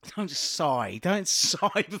Don't sigh. Don't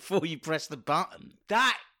sigh before you press the button.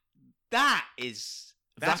 That's bad.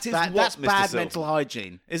 That's bad mental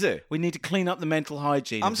hygiene. Is it? We need to clean up the mental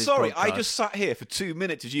hygiene. I'm of this sorry. podcast. I just sat here for 2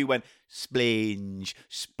 minutes as you went splinge,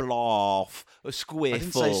 splarf, squiffle. I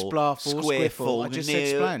didn't say splaff or squiffle. I just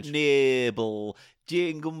said splange. Nibble,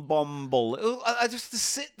 jingle bumble. I just to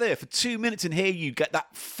sit there for 2 minutes and hear you get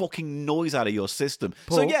that fucking noise out of your system.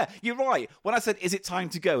 Paul? So yeah, you're right. When I said, "Is it time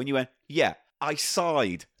to go?" and you went, "Yeah," I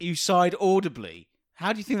sighed. You sighed audibly.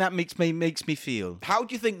 How do you think that makes me feel? How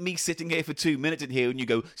do you think me sitting here for 2 minutes and here and you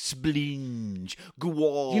go splinge,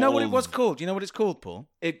 guav? You know what it was called? You know what it's called, Paul?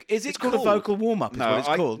 It's called a vocal warm-up. No, what it's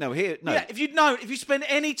called. No. Yeah, if you spend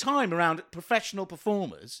any time around professional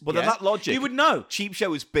performers, Well, then that logic, you would know. Cheap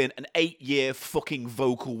Show has been an 8-year fucking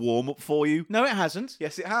vocal warm-up for you. No, it hasn't.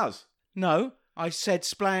 Yes, it has. No, I said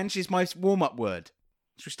splange is my warm-up word.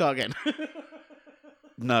 Should we start again?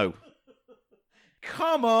 No.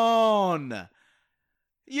 Come on.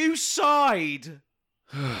 You sighed.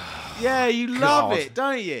 Yeah, you love it,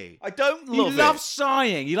 don't you? I don't love it. You love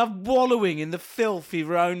sighing. You love wallowing in the filth of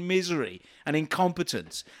your own misery and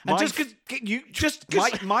incompetence. And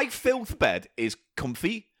my filth bed is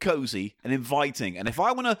comfy, cozy, and inviting. And if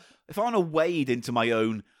I wanna wade into my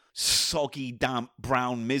own soggy, damp,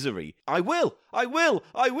 brown misery, I will, and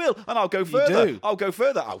I'll go further. do. I'll go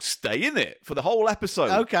further. I'll stay in it for the whole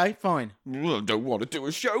episode. Okay, fine. I don't want to do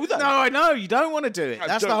a show then. No, I know you don't want to do it.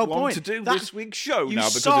 That's the whole point. I don't want to do this week's show you now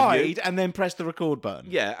because sighed of you. and then pressed the record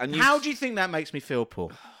button. Yeah, and how do you think that makes me feel,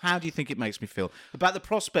 Paul? How do you think it makes me feel about the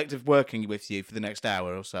prospect of working with you for the next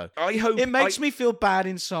hour or so? I hope it makes me feel bad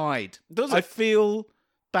inside. Does it? I feel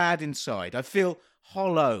bad inside. I feel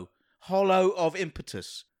hollow of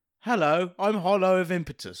impetus. Hello, I'm hollow of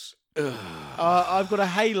impetus. I've got a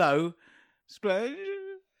halo.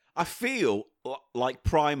 I feel like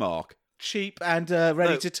Primark. Cheap and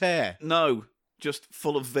ready to tear. No, just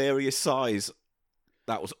full of various size.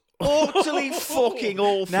 That was utterly fucking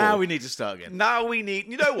awful. Now we need to start again.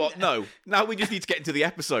 You know what? No. Now we just need to get into the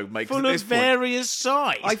episode, mate. Full of various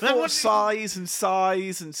size. I thought size and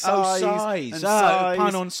size and size. Oh, size. And size.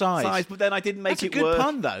 Pun on size. But then I didn't make it work. That's a good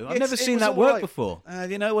pun, though. I've never seen that work before.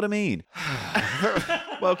 You know what I mean?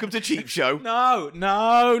 Welcome to Cheap Show. No.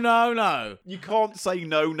 You can't say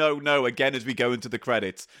no again as we go into the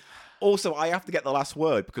credits. Also, I have to get the last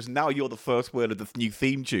word because now you're the first word of the new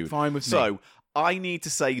theme tune. Fine with me. So, I need to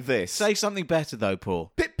say this. Say something better, though,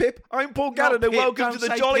 Paul. Pip, pip. I'm Paul Gannon, and welcome to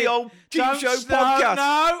the jolly old Cheap Show podcast.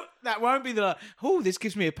 No, that won't be the last. Oh, this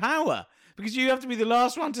gives me a power. Because you have to be the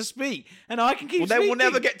last one to speak, and I can keep speaking. Then we'll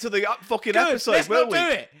never get to the fucking episode, Let's will not we? do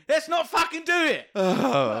it. Let's not fucking do it.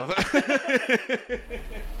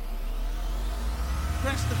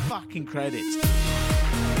 Press the fucking credits.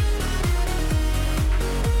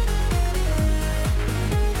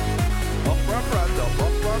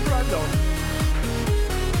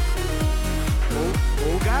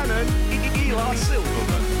 Paul Gannon, Eli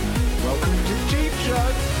Silverman. Welcome to Cheap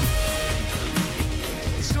Show.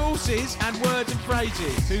 Sources and words and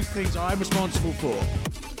phrases. Two things I'm responsible for.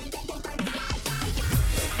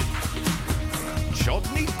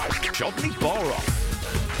 Chodney Borough.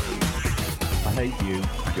 I hate you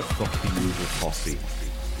and your fucking usual posse.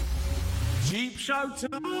 Cheap Show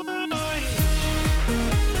time.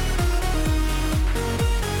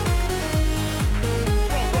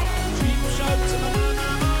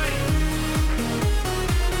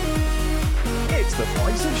 It's the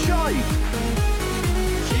price of shite.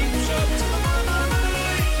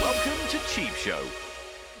 Welcome to Cheap Show.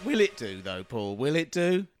 Will it do, though, Paul? Will it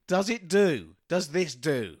do? Does it do? Does this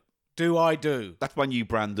do? Do I do? That's my new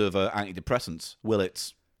brand of antidepressants.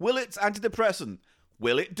 Willits antidepressant.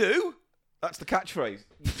 Will it do? That's the catchphrase.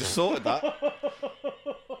 You just sorted that.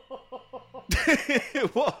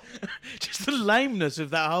 What? Just the lameness of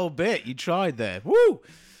that whole bit you tried there. Woo!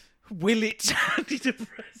 Will it antidepressants?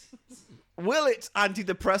 Willits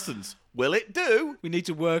antidepressants. Will it do? We need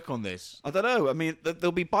to work on this. I don't know. I mean,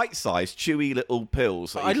 there'll be bite-sized, chewy little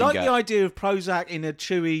pills. I like the idea of Prozac in a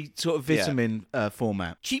chewy sort of vitamin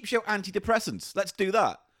format. Cheap Show antidepressants. Let's do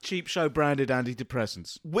that. Cheap Show branded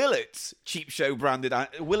antidepressants. Willits, Cheap Show branded.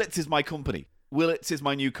 Willits is my company. Willits is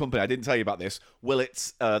my new company. I didn't tell you about this.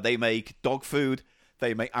 Willits, they make dog food,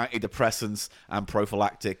 they make antidepressants and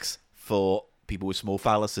prophylactics for people with small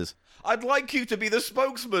phalluses. I'd like you to be the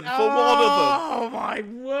spokesman for one of them. Oh, my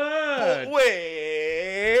word. But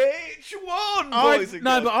which one, boys and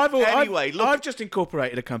girls? I've just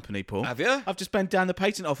incorporated a company, Paul. Have you? I've just been down the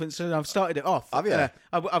patent office and I've started it off. Have you?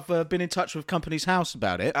 I've been in touch with Company's House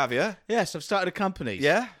about it. Have you? Yes, I've started a company.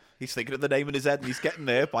 Yeah? He's thinking of the name in his head and he's getting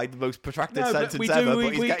there by the most protracted sentence ever,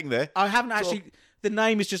 but he's getting there. I haven't actually the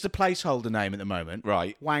name is just a placeholder name at the moment.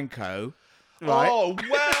 Right. Wanko. Right. Oh,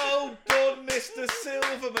 well done, Mr.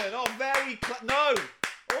 Silverman. Oh, very... No.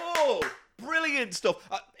 Oh, brilliant stuff.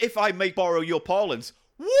 If I may borrow your parlance,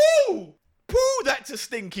 woo! Poo, that's a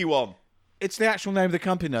stinky one. It's the actual name of the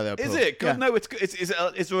company, though. Is it? God, no,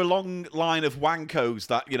 is there a long line of wankos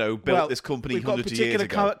that, built this company hundreds of years ago? We've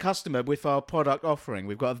got a particular customer with our product offering.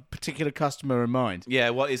 We've got a particular customer in mind. Yeah,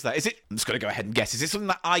 what is that? Is it... I'm just going to go ahead and guess. Is it something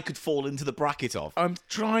that I could fall into the bracket of? I'm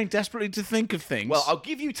trying desperately to think of things. Well, I'll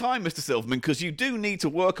give you time, Mr. Silverman, because you do need to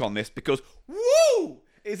work on this, because, woo!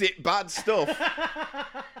 Is it bad stuff?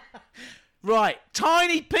 Right.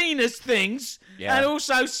 Tiny penis things and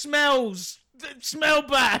also smell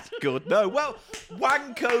bad. Good. No, well,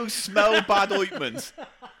 Wanko smell bad ointment.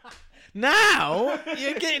 Now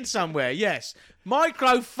you're getting somewhere. Yes,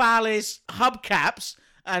 microphallus hubcaps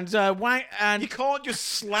and You can't just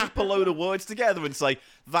slap a load of words together and say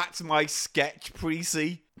that's my sketch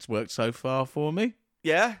pre-C. It's worked so far for me.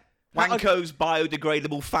 Yeah, Wanko's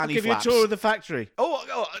biodegradable fanny I'll give flaps. you a tour of the factory.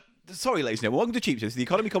 Sorry, ladies and gentlemen. Welcome to Cheap Show. It's the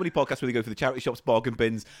economy comedy podcast where we go through the charity shops, bargain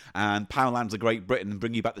bins, and Poundlands of Great Britain and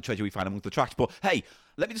bring you back the treasure we find amongst the trash. But hey,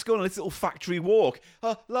 let me just go on a little factory walk.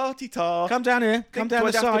 La-ti-ta. Come down here. Come down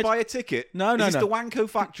the do I side. have to buy a ticket? No. Is this the Wanko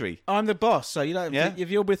factory? I'm the boss, so you don't. Yeah? If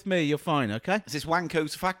you're with me, you're fine. Okay. Is this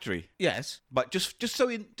Wanko's factory? Yes. But just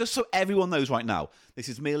so everyone knows right now, this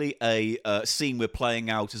is merely a scene we're playing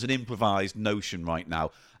out as an improvised notion right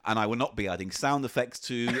now. And I will not be adding sound effects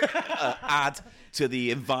to add to the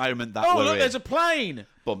environment that we're in. Oh, look, there's a plane.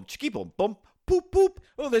 Bum, chicky, bum, bum, poop, poop.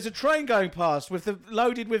 Oh, there's a train going past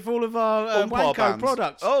loaded with all of our Umpar Wanko bands.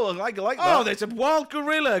 products. Oh, I like that. Oh, there's a wild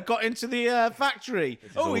gorilla got into the factory.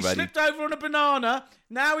 Oh, he slipped over on a banana.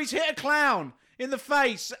 Now he's hit a clown in the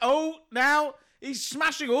face. Oh, now he's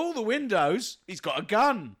smashing all the windows. He's got a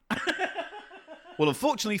gun. Well,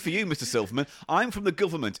 unfortunately for you, Mr. Silverman, I'm from the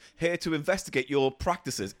government here to investigate your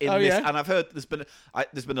practices in this. Yeah? And I've heard there's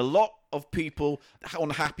been a lot of people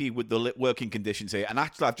unhappy with the working conditions here. And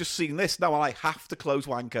actually, I've just seen this now, and I have to close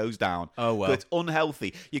Wankos down. Oh, well. It's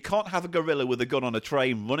unhealthy. You can't have a gorilla with a gun on a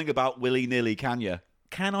train running about willy-nilly, can you?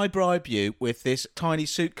 Can I bribe you with this tiny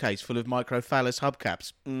suitcase full of microphallus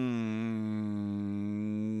hubcaps?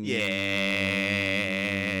 Yeah.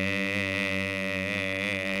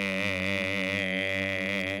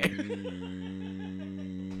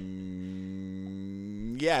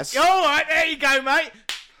 Yes. All right, there you go, mate.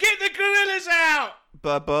 Get the gorillas out.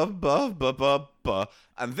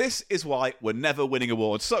 And this is why we're never winning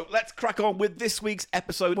awards. So let's crack on with this week's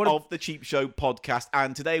episode of the Cheap Show podcast.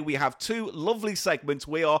 And today we have two lovely segments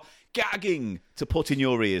we are gagging to put in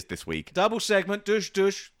your ears this week. Double segment, dush,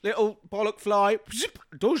 dush, little bollock fly, zip,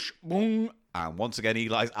 dush, boom. And once again,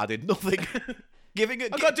 Eli's added nothing.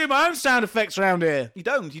 I've got to do my own sound effects around here. You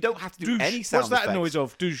don't have to do Douche. any sound What's that effects. noise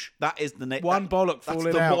of? Douche. That is the name. One bollock falling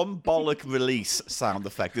out. That's the one bollock release sound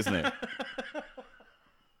effect, isn't it?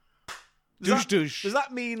 Douche, douche. Does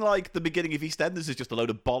that mean like the beginning of EastEnders is just a load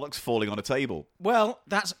of bollocks falling on a table? Well,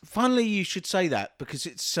 that's funnily you should say that because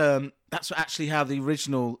it's that's actually how the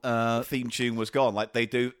original theme tune was gone. Like they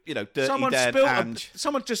do, Dirty someone Dead spilled and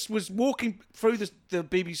someone just was walking through the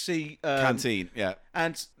BBC canteen,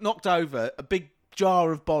 and knocked over a big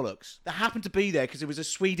jar of bollocks that happened to be there because it was a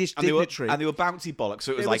Swedish dignitary. And they were bouncy bollocks.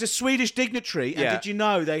 So it was a Swedish dignitary. And did you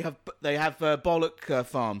know they have bollock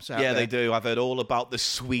farms out there? Yeah, they do. I've heard all about the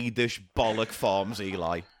Swedish bollock farms,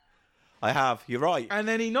 Eli. I have. You're right. And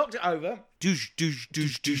then he knocked it over. Douche, douche,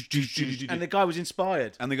 douche, douche, douche, douche, and the guy was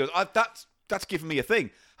inspired. And they goes, that's given me a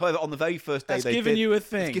thing. However, on the very first day It's given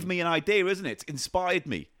me an idea, isn't it? It's inspired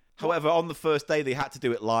me. However, on the first day they had to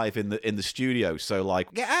do it live in the studio. So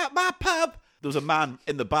like, get out my pub. There was a man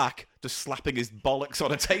in the back just slapping his bollocks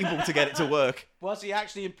on a table to get it to work. Was he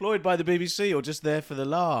actually employed by the BBC or just there for the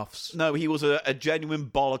laughs? No, he was a genuine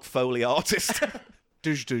bollock Foley artist.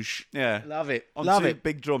 Douche, douche. Yeah. Love it. On Love two it.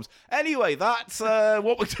 big drums. Anyway, that's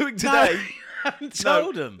what we're doing today. I haven't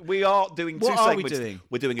told him. We are doing two What are segments. we doing?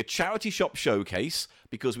 We're doing a charity shop showcase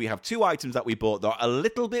because we have two items that we bought that are a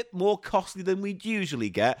little bit more costly than we'd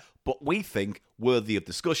usually get, but we think worthy of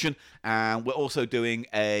discussion. And we're also doing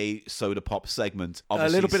a soda pop segment. A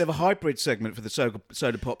little bit of a hybrid segment for the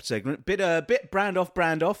soda pop segment. Bit brand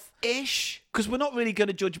off. Ish. Because we're not really going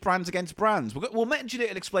to judge brands against brands. We'll mention it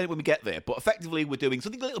and explain it when we get there. But effectively, we're doing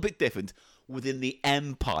something a little bit different within the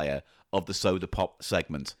empire of the soda pop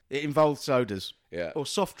segment. It involves sodas. Yeah. Or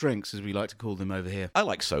soft drinks, as we like to call them over here. I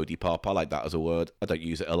like sody pop. I like that as a word. I don't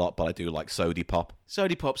use it a lot, but I do like sody pop.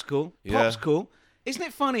 Sody pop's cool. Yeah. Pop's cool. Isn't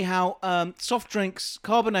it funny how soft drinks,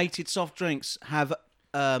 carbonated soft drinks, have,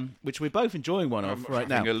 which we're both enjoying one of right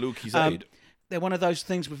now. Having a Lukey's Aid. they're one of those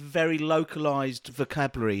things with very localised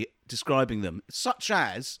vocabulary describing them, such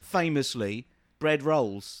as, famously, bread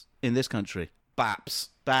rolls in this country. Baps.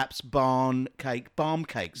 Baps, barn cake, barm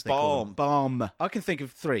cakes. They call them. Barm. I can think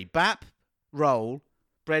of 3. Bap, roll,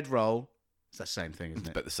 bread roll. It's the same thing, isn't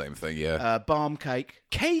it? But the same thing, yeah. Barm cake.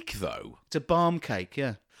 Cake, though? It's a barm cake,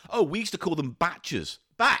 yeah. Oh, we used to call them batches.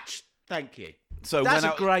 Batch. Thank you. So That's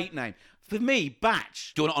a great name. For me,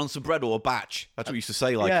 batch. Do you want it on some bread or a batch? That's what we used to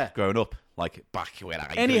say, growing up. Like, back when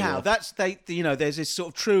I Anyhow, there's this sort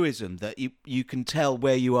of truism that you can tell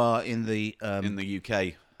where you are in the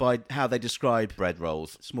UK by how they describe bread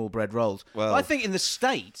rolls, small bread rolls. Well, I think in the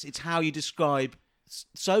States, it's how you describe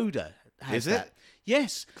soda. Is it?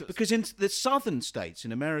 Yes, because in the southern states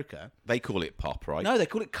in America, they call it pop, right? No, they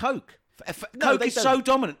call it Coke. Coke is so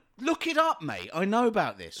dominant. Look it up, mate. I know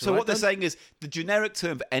about this. So what they're saying is the generic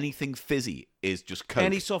term for anything fizzy is just Coke.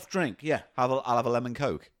 Any soft drink, yeah. I'll have a lemon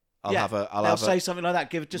Coke. They'll say something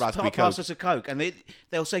like that. Pass us a Coke, and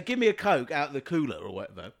they'll say, "Give me a Coke out of the cooler or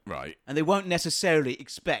whatever." Right. And they won't necessarily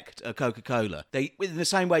expect a Coca-Cola. They, in the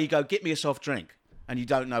same way, you go, "Get me a soft drink," and you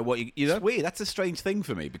don't know what you know. It's weird. That's a strange thing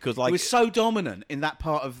for me because it was so dominant in that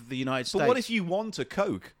part of the United States. But what if you want a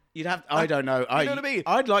Coke? You'd have. I don't know. You know what I mean?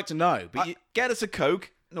 I'd like to know. But get us a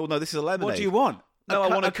Coke. No, this is a lemonade. What do you want? No, I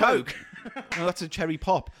want a Coke. No, that's a cherry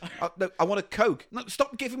pop. I want a Coke. No,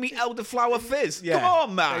 stop giving me elderflower fizz. Yeah. Come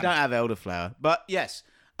on, man. They don't have elderflower, but yes.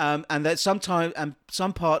 And that sometimes,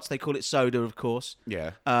 some parts they call it soda, of course.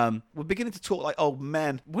 Yeah. We're beginning to talk like old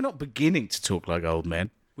men. We're not beginning to talk like old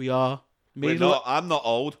men. We are middle. We're not. I'm not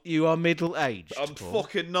old. You are middle-aged. I'm Paul.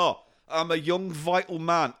 fucking not. I'm a young, vital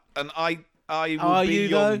man, and I will be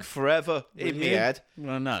young forever in my head.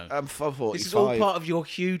 Well, no. I'm 45. This is all part of your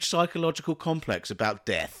huge psychological complex about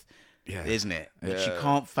death, isn't it? Yeah. Which you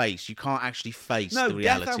can't face. You can't actually face the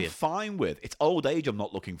reality death I'm of. fine with. It's old age I'm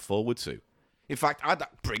not looking forward to. In fact, I'd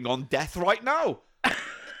bring on death right now.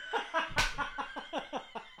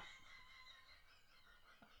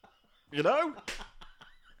 You know?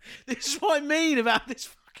 This is what I mean about this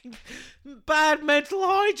fucking bad mental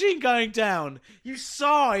hygiene going down. You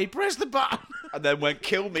sigh, press the button. And then went,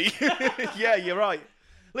 kill me. Yeah, you're right.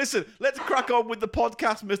 Listen, let's crack on with the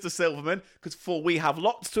podcast, Mr. Silverman, because we have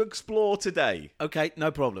lots to explore today. Okay,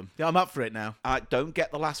 no problem. Yeah, I'm up for it now. Don't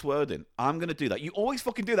get the last word in. I'm going to do that. You always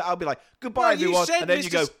fucking do that. I'll be like, goodbye, you everyone. said And then Mr. you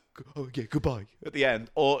go, oh, yeah, goodbye at the end.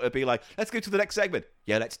 Or it'll be like, let's go to the next segment.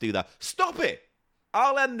 Yeah, let's do that. Stop it.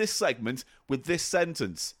 I'll end this segment with this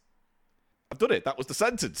sentence. I've done it. That was the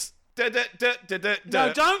sentence. No,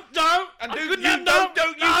 don't. And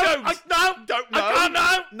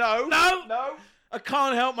no. I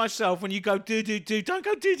can't help myself when you go do. Don't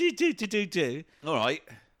go do. All right.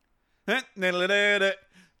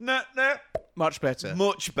 Much better.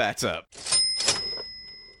 Much better.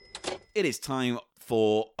 It is time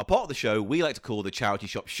for a part of the show we like to call the Charity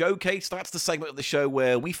Shop Showcase. That's the segment of the show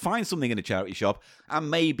where we find something in a charity shop and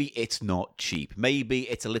maybe it's not cheap. Maybe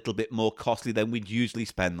it's a little bit more costly than we'd usually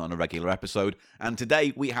spend on a regular episode. And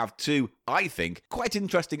today we have 2, I think, quite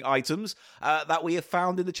interesting items that we have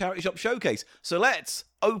found in the Charity Shop Showcase. So let's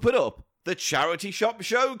open up the Charity Shop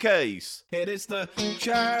Showcase. It is the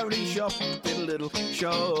Charity Shop, little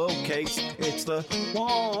showcase. It's the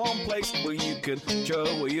one place where you can show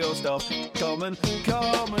your stuff. Come on,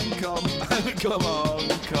 come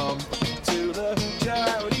to the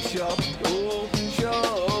Charity Shop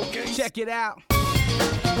Showcase. Check it out.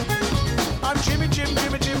 I'm Jim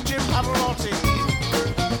Pavarotti.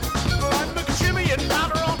 I'm Jimmy and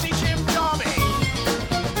Pavarotti, Jim Jarmy.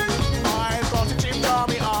 I've got a Jim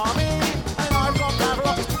Jarmy army.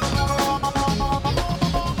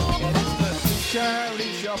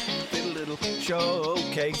 Charity Shop, little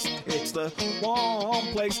showcase. It's the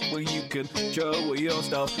one place where you can show your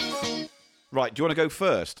stuff. Right, do you want to go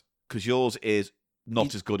first? Because yours is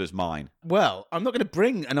not as good as mine. Well, I'm not going to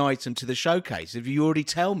bring an item to the showcase if you already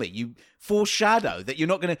tell me. You foreshadow that you're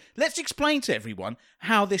not going to... Let's explain to everyone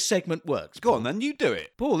how this segment works. Go on, then, you do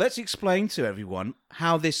it. Paul, let's explain to everyone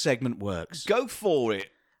how this segment works. Go for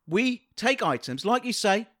it. We take items, like you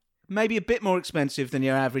say, maybe a bit more expensive than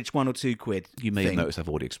your average £1 or £2. You may have noticed I've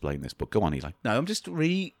already explained this, but go on, Eli. No, I'm just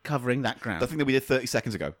recovering that ground. The thing that we did 30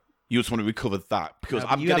 seconds ago. You just want to recover that because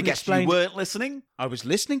I'm you going to haven't guess explained- you weren't listening. I was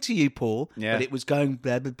listening to you, Paul, Yeah. but it was going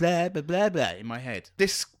blah, blah, blah, blah, blah, blah in my head.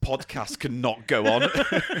 This podcast cannot go on.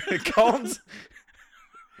 It can't.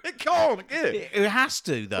 It can't. It has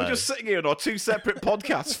to, though. We're just sitting here on our 2 separate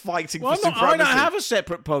podcasts fighting Well, for I supremacy. don't have a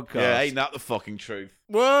separate podcast. Yeah, ain't that the fucking truth?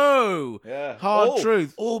 Whoa. Yeah. Hard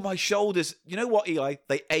truth. Oh, my shoulders. You know what, Eli?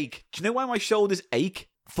 They ache. Do you know why my shoulders ache?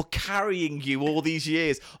 For carrying you all these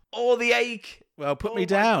years. All the ache. Well, put Oh, me my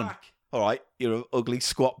down. back. All right, you're an ugly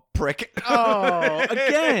squat prick. Oh,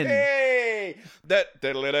 again. Hey! And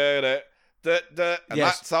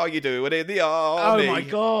that's how you do it in the army. Oh, my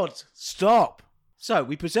God. Stop. So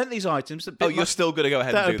we present these items. You're still going to go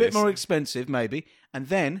ahead that and are do a this. bit more expensive, maybe. And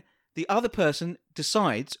then the other person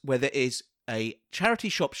decides whether it is a charity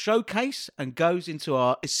shop showcase and goes into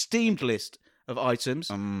our esteemed list of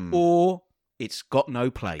items, or it's got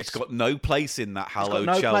no place. It's got no place in that hallowed It's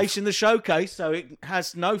got no shelf. place in the showcase, so it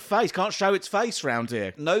has no face. Can't show its face round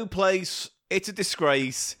here. No place. It's a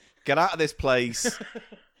disgrace. Get out of this place.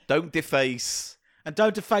 Don't deface. And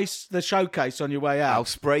don't deface the showcase on your way out. I'll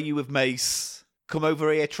spray you with mace. Come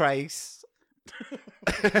over here, Trace.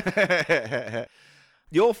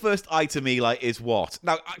 Your first item, Eli, is what?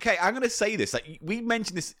 Now, okay, I'm going to say this. Like, we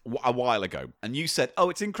mentioned this a while ago, and you said, oh,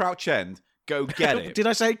 it's in Crouch End. Go get it. Did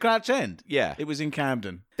I say Crouch End? Yeah. It was in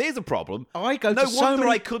Camden. There's a problem. I go no to so wonder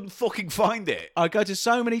many... I couldn't fucking find it. I go to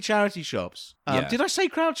so many charity shops. Yeah. Did I say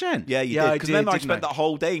Crouch End? Yeah, you did. Because remember, I spent didn't that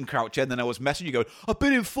whole day in Crouch End, and I was messaging you going, I've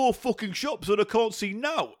been in 4 fucking shops and I can't see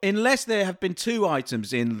now. Unless there have been 2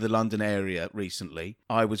 items in the London area recently,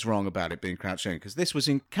 I was wrong about it being Crouch End, because this was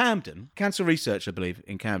in Camden, Cancer Research, I believe,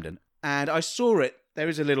 in Camden, and I saw it. There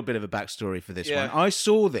is a little bit of a backstory for this one. I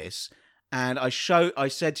saw this, and I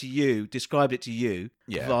said to you, described it to you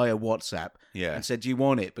via WhatsApp, and said, do you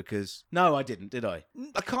want it? Because, no, I didn't, did I?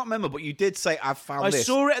 I can't remember, but you did say, I've found this. I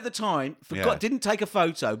saw it at the time, didn't take a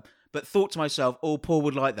photo, but thought to myself, oh, Paul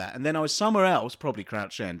would like that. And then I was somewhere else, probably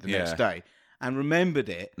Crouch End, the next day, and remembered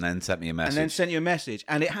it. And then sent me a message. And then sent you a message.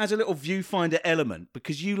 And it has a little viewfinder element,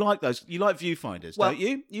 because you like those. You like viewfinders, don't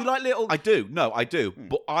you? You like little... I do. No, I do.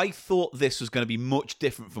 But I thought this was going to be much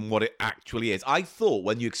different from what it actually is. I thought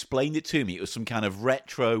when you explained it to me, it was some kind of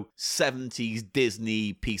retro 70s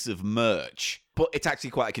Disney piece of merch. But it's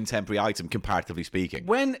actually quite a contemporary item, comparatively speaking.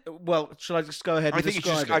 Shall I just go ahead and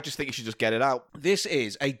describe it? I just think you should just get it out. This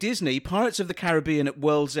is a Disney Pirates of the Caribbean at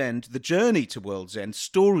World's End, The Journey to World's End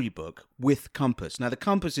storybook with compass. Now, the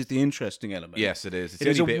compass is the interesting element. Yes, it is. It's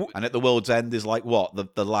the only bit. And at the World's End is like what?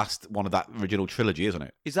 The last one of that original trilogy, isn't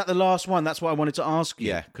it? Is that the last one? That's what I wanted to ask you.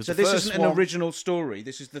 Yeah. So this isn't an original story.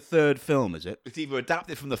 This is the 3rd film, is it? It's either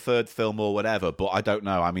adapted from the 3rd film or whatever, but I don't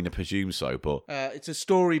know. I mean, I presume so, but... it's a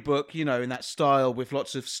storybook, in that style with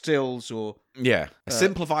lots of stills or... Yeah, a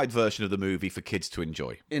simplified version of the movie for kids to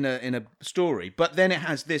enjoy. In a story. But then it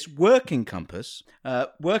has this working compass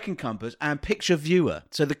and picture viewer.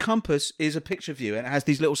 So the compass is a picture viewer and it has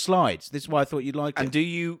these little slides. This is why I thought you'd like it. And do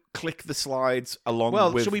you click the slides along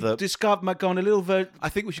with should we go on a little... I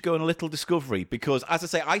think we should go on a little discovery because, as I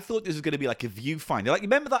say, I thought this was going to be like a viewfinder. Like,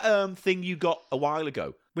 remember that thing you got a while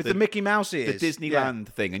ago? With the Mickey Mouse ears. The Disneyland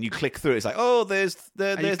thing, and you click through it. It's like, oh, there's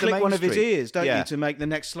and you the click Main one of his Street. ears, don't you, to make the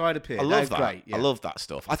next slide appear. I love that. Great, yeah. I love that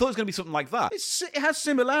stuff. I thought it was going to be something like that. It has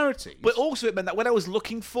similarities. But also it meant that when I was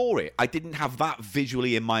looking for it, I didn't have that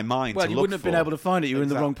visually in my mind to look for. Well, you wouldn't have been able to find it. You were in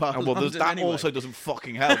the wrong part of London that anyway. also doesn't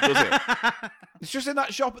fucking help, does it? It's just in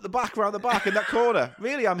that shop at the back, around the back, in that corner.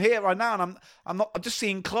 Really, I'm here right now, and I'm just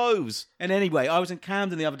seeing clothes. And anyway, I was in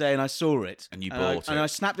Camden the other day, and I saw it. And you bought it. And I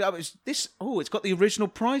snapped it up. It's got the original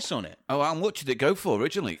price on it. Oh, how much did it go for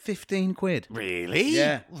originally? 15 quid. Really?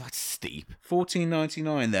 Yeah. Well, that's steep.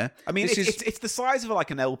 14.99 there. I mean, it's the size of like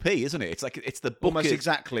an LP, isn't it? It's the book. Almost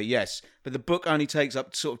exactly, yes. But the book only takes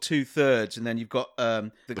up sort of 2/3, and then you've got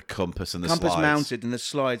the compass and the compass slides. Mounted, and the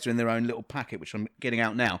slides are in their own little packet, which I'm getting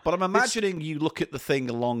out now. But I'm imagining you look at the thing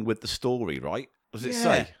along with the story, right? What does it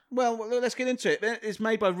say? Well, let's get into it. It's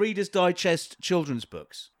made by Reader's Digest children's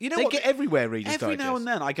books. You know they what? get everywhere, Reader's Digest. Every now and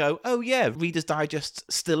then I go, oh yeah, Reader's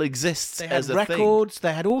Digest still exists They as had a records, thing.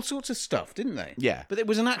 they had all sorts of stuff, didn't they? Yeah. But it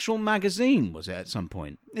was an actual magazine, was it, at some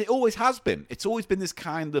point? It always has been. It's always been this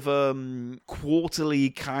kind of quarterly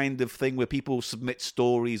kind of thing where people submit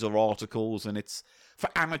stories or articles, and it's for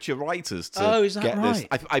amateur writers to is that get right?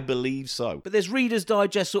 this. I believe so. But there's Reader's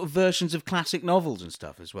Digest sort of versions of classic novels and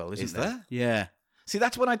stuff as well, isn't Is there? there? Yeah. See,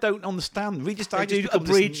 that's what I don't understand. Reader's They Digest do becomes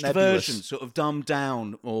this abridged nebulous- versions, sort of dumbed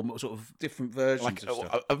down, or sort of different versions like of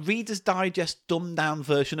stuff. a Reader's Digest dumbed down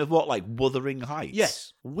version of what, like Wuthering Heights?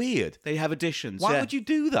 Yes. Weird. They have editions. Why yeah. would you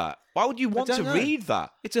do that? Why would you want to don't know. read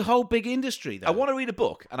that? It's a whole big industry, though. I want to read a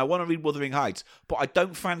book, and I want to read Wuthering Heights, but I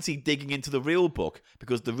don't fancy digging into the real book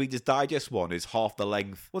because the Reader's Digest one is half the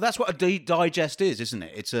length. Well, that's what a digest is, isn't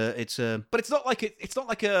it? It's a But it's not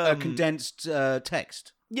like a condensed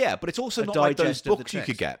text. Yeah, but it's also a not like those digest of the books you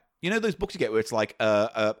text. could get. You know those books you get where it's like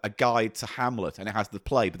a guide to Hamlet and it has the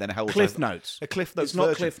play, but then it holds Cliff Notes. A Cliff Notes. It's not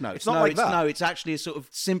version. Cliff Notes. It's not like that. No, it's actually a sort of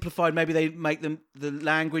simplified. Maybe they make the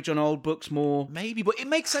language on old books more. Maybe, but it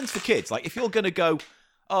makes sense for kids. Like if you're going to go,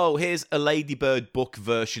 oh, here's a Ladybird book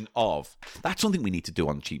version of. That's something we need to do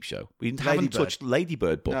on Cheap Show. We haven't Ladybird. touched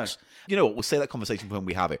Ladybird books. No. You know what? We'll say that conversation when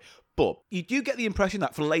we have it. But you do get the impression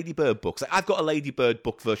that for Ladybird books, like I've got a Ladybird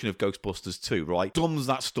book version of Ghostbusters too, right? Dumbs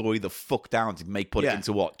that story the fuck down to put it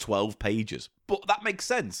into 12 pages. But that makes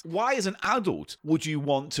sense. Why, as an adult, would you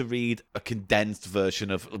want to read a condensed version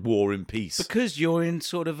of War and Peace? Because you're in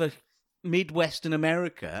sort of a Midwestern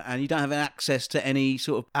America and you don't have access to any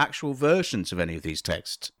sort of actual versions of any of these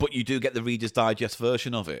texts. But you do get the Reader's Digest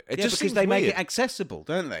version of it. It just because seems they make weird. it accessible,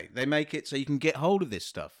 don't they? They make it so you can get hold of this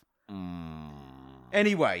stuff.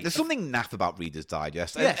 Anyway, There's something naff about Reader's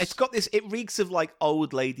Digest. And Yes. it's got this, it reeks of like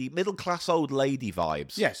middle-class old lady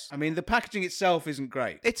vibes. yes. I mean, the packaging itself isn't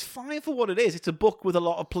great. It's fine for what it is. It's a book with a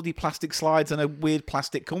lot of bloody plastic slides and a weird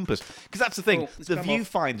plastic compass. Because that's the thing. Oh, it's The come off.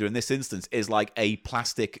 viewfinder in this instance is like a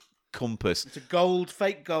plastic compass, It's a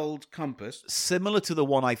fake gold compass. similar to the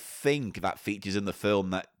one I think that features in the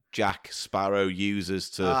film that Jack Sparrow uses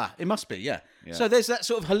to... It must be, yeah. So there's that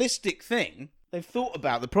sort of holistic thing. They've thought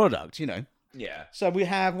about the product, you know. Yeah. So we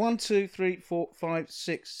have 1, 2, 3, 4, 5,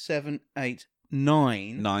 6, 7, 8,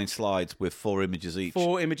 9. 9 slides with 4 images each.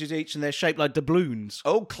 4 images each, and they're shaped like doubloons.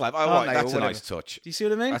 Oh, clever. Oh, Aren't right. they, or That's a whatever? nice touch. Do you see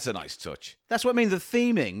what I mean? That's a nice touch. That's what I mean. The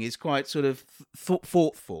theming is quite sort of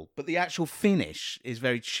thoughtful, but the actual finish is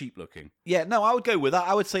very cheap looking. Yeah, no, I would go with that.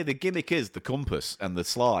 I would say the gimmick is the compass and the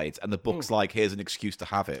slides, and the book's like, here's an excuse to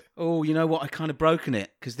have it. Oh, you know what? I kind of broken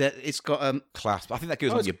it because it's got Clasp. I think that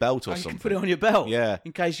goes on your belt or you something. can put it on your belt. Yeah.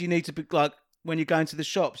 In case you need to be like when you're going to the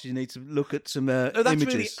shops, you need to look at some No, that's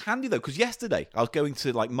images. really handy though, because yesterday I was going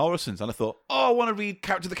to like Morrison's and I thought, oh, I want to read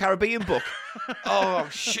Character of the Caribbean book. Oh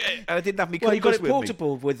shit! And I didn't have my Well, you got compass it with me.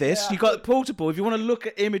 portable with this. Yeah, you got it portable. If you want to look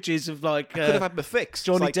at images of like Could have had my fix.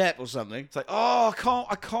 Johnny It's like, Depp or something. It's like, oh,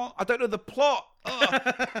 I can't. I don't know the plot.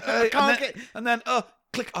 And then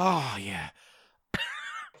click. Oh yeah.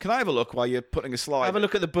 Can I have a look while you're putting a slide? Have a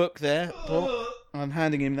look at the book there, Paul. I'm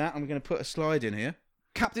handing him that. I'm going to put a slide in here.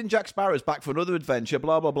 Captain Jack Sparrow's back for another adventure,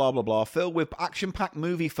 blah, blah, blah, blah, blah. Filled with action-packed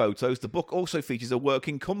movie photos, the book also features a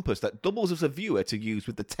working compass that doubles as a viewer to use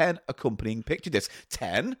with the 10 accompanying picture discs.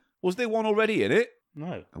 10? Was there one already in it?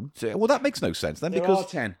 No. Oh, dear. Well, that makes no sense then, There because... are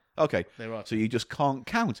 10. Okay, There are so you just can't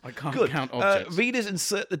count. I can't Good. count objects. Readers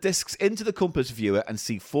insert the discs into the compass viewer and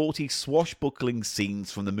see 40 swashbuckling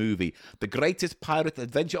scenes from the movie. The greatest pirate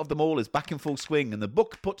adventure of them all is back in full swing, and the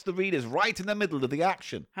book puts the readers right in the middle of the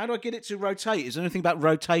action. How do I get it to rotate? Is there anything about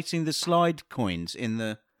rotating the slide coins in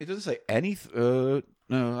the... It doesn't say anything. No,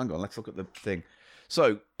 hang on. Let's look at the thing.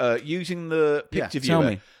 So, using the picture tell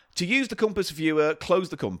viewer. me. To use the compass viewer, close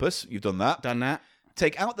the compass. You've done that. Done that?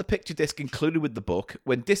 Take out the picture disc included with the book.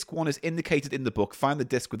 When disc 1 is indicated in the book, find the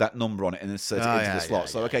disc with that number on it and insert it into the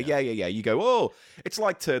slot. You go, oh, it's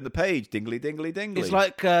like turn the page, dingly, dingly, dingly. It's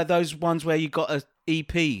like those ones where you got a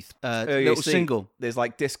EP, little single. There's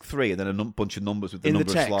like disc 3 and then a bunch of numbers with the In the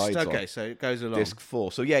number text. of slides on. Okay, so it goes along. Disc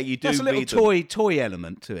 4. So yeah, you do That's a read little them. toy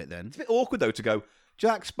element to it then. It's a bit awkward though to go,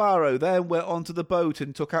 Jack Sparrow then went onto the boat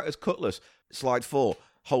and took out his cutlass. Slide 4.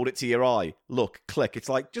 Hold it to your eye. Look, click. It's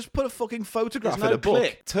like, just put a fucking photograph There's in no a book.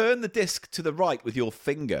 click. Turn the disc to the right with your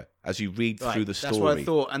finger as you read through the story. That's what I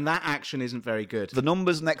thought, and that action isn't very good. The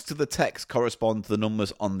numbers next to the text correspond to the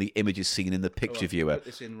numbers on the images seen in the picture viewer. put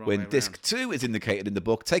this in wrong When way disc round. 2 is indicated in the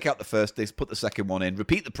book, take out the first disc, put the second one in,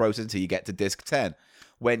 repeat the process until you get to disc 10.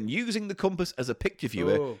 When using the compass as a picture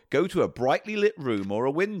viewer, go to a brightly lit room or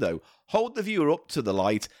a window. Hold the viewer up to the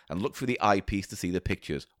light and look through the eyepiece to see the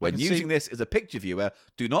pictures. When using this as a picture viewer,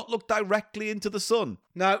 do not look directly into the sun.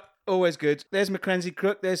 No, always good. There's Mackenzie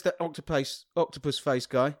Crook. There's the octopus face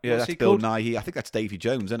guy. Yeah, What's that's he Bill called? Nighy. I think that's Davy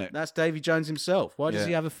Jones, isn't it? That's Davy Jones himself. Why does Yeah.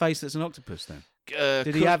 he have a face that's an octopus then?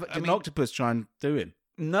 Did an octopus try and do him?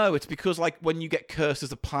 No, it's because like when you get cursed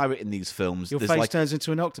as a pirate in these films, Your there's face like turns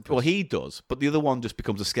into an octopus. well, he does, but the other one just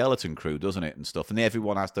becomes a skeleton crew, doesn't it, and stuff. And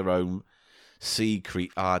everyone has their own sea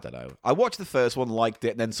creature. I don't know. I watched the first one, liked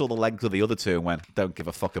it, and then saw the length of the other two and went, "Don't give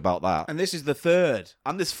a fuck about that." And this is the third.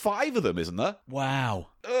 And there's 5 of them, isn't there? Wow.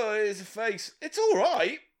 Oh, here's a face. It's all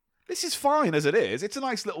right. This is fine as it is. It's a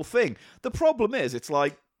nice little thing. The problem is, it's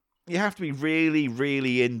like you have to be really,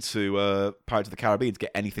 really into Pirates of the Caribbean to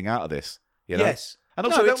get anything out of this. You know? Yes. And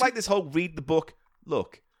also, No, I don't it's- like this whole read the book.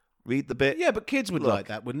 Look, read the bit. Yeah, but kids would Look. like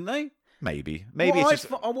that, wouldn't they? Maybe What it's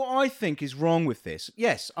just. what I think is wrong with this.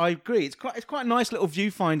 Yes, I agree. It's quite a nice little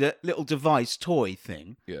viewfinder, little device, toy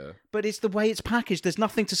thing. Yeah. But it's the way it's packaged. There's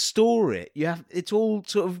nothing to store it. It's all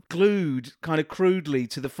sort of glued, kind of crudely,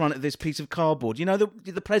 to the front of this piece of cardboard. You know,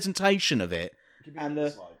 the presentation of it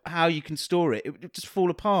and how you can store it. It would just fall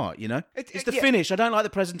apart. You know, it's the finish. I don't like the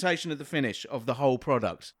presentation of the finish of the whole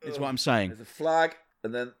product. Is what I'm saying. There's a flag,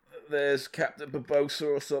 and then there's Captain Barbosa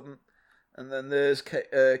or something. And then there's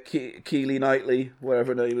Keely Knightley,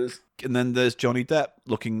 whatever her name is. And then there's Johnny Depp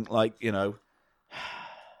looking like,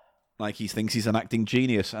 like he thinks he's an acting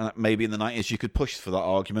genius. And maybe in the 90s you could push for that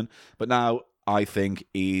argument. But now I think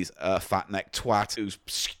he's a fat-necked twat whose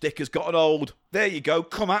stick has gotten old. There you go.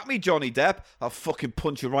 Come at me, Johnny Depp. I'll fucking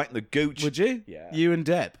punch you right in the gooch. Would you? Yeah. You and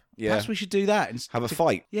Depp? Yeah. Perhaps we should do that. Have a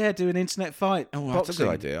fight. Yeah, do an internet fight. Oh, that's a good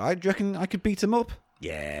idea. I reckon I could beat him up.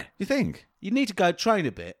 Yeah. You think? You need to go train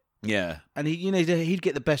a bit. Yeah. And he'd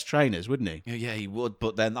get the best trainers, wouldn't he? Yeah, he would.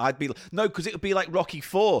 But then I'd be... No, because it would be like Rocky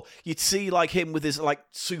 4. You'd see like him with his like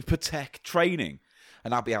super tech training.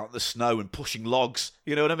 And I'd be out in the snow and pushing logs.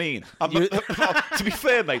 You know what I mean? To be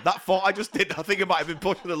fair, mate, that fought I just did, I think I might have been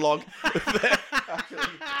pushing a log.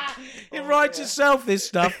 It writes itself, this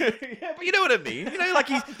stuff. Yeah, but you know what I mean? Like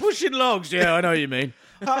he's... Pushing logs. Yeah, I know what you mean.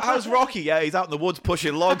 How's Rocky? Yeah, he's out in the woods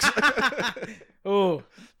pushing logs. Oh.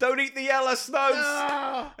 Don't eat the yellow snows.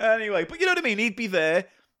 Ah. Anyway, but you know what I mean? He'd be there.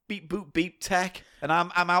 Beep, boop, beep, tech. And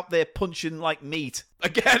I'm out there punching like meat.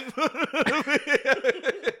 Again.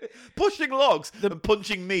 Pushing logs and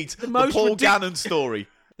punching meat. The Paul Gannon story.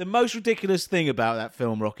 The most ridiculous thing about that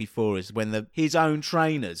film, Rocky 4, is when his own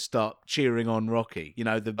trainers start cheering on Rocky.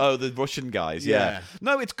 The Russian guys, yeah.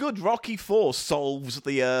 No, it's good. Rocky 4 solves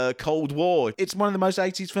the Cold War. It's one of the most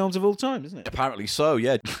 80s films of all time, isn't it? Apparently so,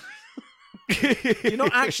 yeah. You're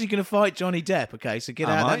not actually going to fight Johnny Depp, okay? So get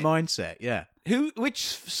out of that mindset, yeah. Which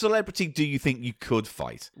celebrity do you think you could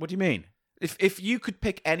fight? What do you mean? If you could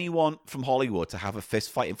pick anyone from Hollywood to have a fist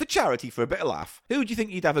fighting for charity, for a bit of laugh, who do you think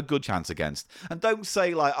you'd have a good chance against? And don't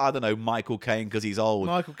say, like, I don't know, Michael Caine because he's old.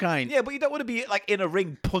 Michael Caine. Yeah, but you don't want to be, like, in a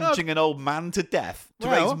ring punching an old man to death to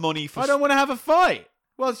raise money for... I don't want to have a fight.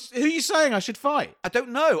 Well, who are you saying I should fight? I don't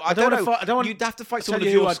know. I don't know. You'd have to fight someone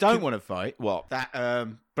who I don't want to fight. What? That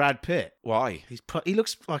Brad Pitt. Why? He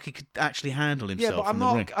looks like he could actually handle himself. Yeah, but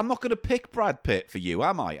I'm not going to pick Brad Pitt for you,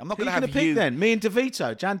 am I? I'm not going to have you. Pick then? Me and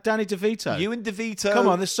DeVito, Danny DeVito. You and DeVito. Come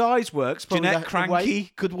on, the size works. Jeanette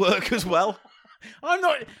Cranky could work as well. I'm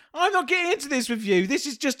not getting into this with you. This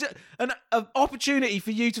is just an opportunity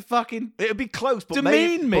for you to fucking... It'd be close, but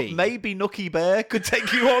demean me. But maybe Nookie Bear could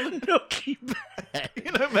take you on. Nookie Bear.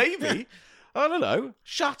 Maybe. I don't know.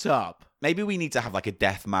 Shut up. Maybe we need to have like a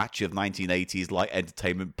death match of 1980s like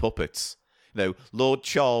entertainment puppets. Lord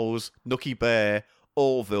Charles, Nookie Bear,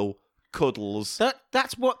 Orville, Cuddles.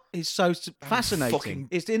 That's what is so fascinating.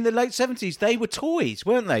 It's in the late 70s. They were toys,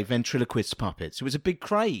 weren't they? Ventriloquist puppets. It was a big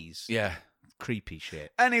craze. Yeah. Creepy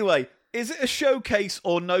shit. Anyway, is it a showcase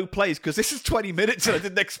or no place? Because this is 20 minutes and I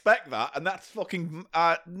didn't expect that. And that's fucking...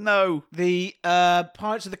 no. The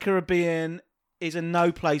Pirates of the Caribbean is a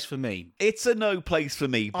no place for me. It's a no place for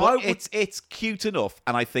me, but it's cute enough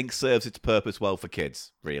and I think serves its purpose well for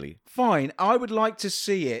kids, really. Fine. I would like to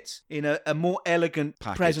see it in a more elegant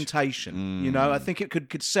presentation. I think it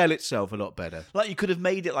could sell itself a lot better. Like you could have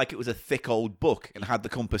made it like it was a thick old book and had the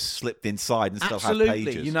compass slipped inside and still had Absolutely.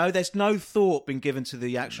 pages. There's no thought been given to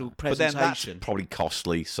the actual presentation. But then that's probably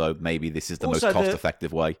costly, so maybe this is the most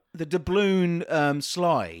cost-effective way. The doubloon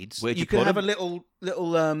slides. Where'd you could put have them? a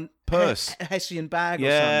little purse, Hessian bag or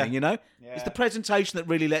something. Yeah. It's the presentation that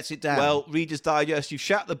really lets it down. Well, Reader's Digest, you've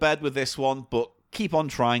shat the bed with this one, but keep on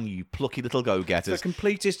trying, you plucky little go-getters. For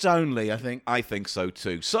completists only, I think. I think so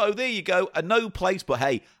too. So there you go, a no place, but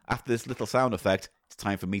hey, after this little sound effect, it's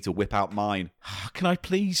time for me to whip out mine. Can I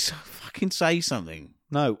please fucking say something?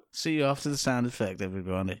 No. See you after the sound effect,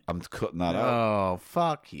 everybody. I'm cutting that out. Oh,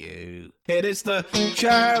 fuck you. It is the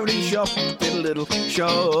charity shop, did a little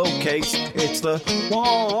showcase. It's the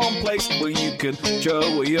one place where you can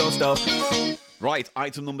show your stuff. Right,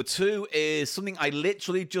 item number 2 is something I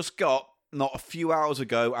literally just got not a few hours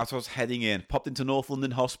ago as I was heading in. Popped into North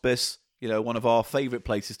London Hospice, one of our favourite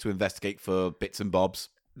places to investigate for bits and bobs.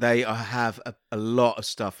 They have a lot of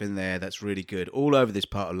stuff in there that's really good. All over this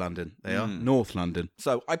part of London. They are. North London.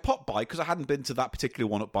 So I popped by because I hadn't been to that particular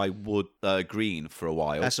one up by Wood Green for a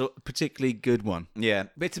while. That's a particularly good one. Yeah.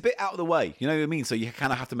 But it's a bit out of the way. You know what I mean? So you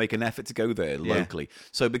kind of have to make an effort to go there locally.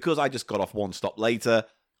 So because I just got off one stop later,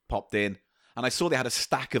 popped in, and I saw they had a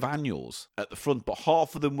stack of annuals at the front, but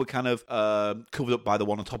half of them were kind of covered up by the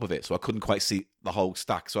one on top of it. So I couldn't quite see the whole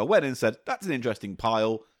stack. So I went in and said, that's an interesting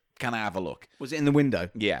pile. Can I have a look? Was it in the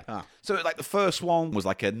window? Yeah. So like the first one was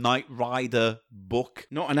like a Knight Rider book.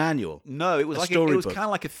 Not an annual. No, it was it was kind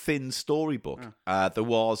of like a thin storybook. There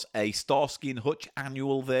was a Starsky and Hutch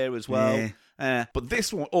annual there as well. Yeah. But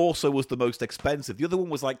this one also was the most expensive. The other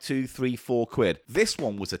one was like 2, 3, 4 quid. This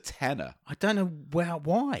one was a tenner. I don't know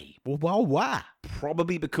why. Well, why?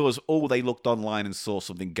 Probably because they looked online and saw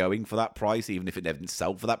something going for that price, even if it never didn't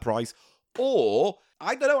sell for that price. Or,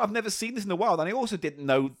 I don't know, I've never seen this in the wild, and I also didn't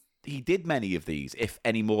know he did many of these, if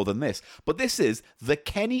any more than this. But this is the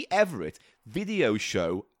Kenny Everett Video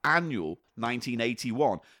Show Annual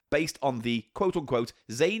 1981, based on the quote-unquote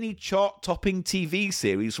zany chart-topping TV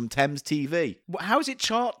series from Thames TV. How is it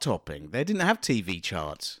chart-topping? They didn't have TV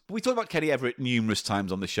charts. We talked about Kenny Everett numerous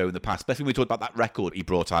times on the show in the past, especially when we talked about that record he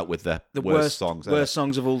brought out with the worst songs. Worst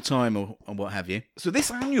songs of all time, or what have you. So this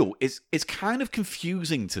annual is kind of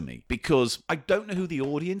confusing to me, because I don't know who the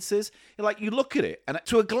audience is. Like, you look at it, and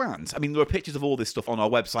to a glance, I mean, there are pictures of all this stuff on our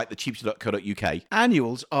website, thecheapshow.co.uk.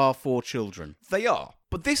 Annuals are for children. They are.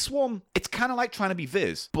 But this one, it's kind of like trying to be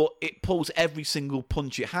Viz, but it pulls every single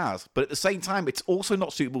punch it has. But at the same time, it's also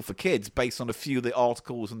not suitable for kids based on a few of the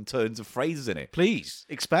articles and turns of phrases in it. Please,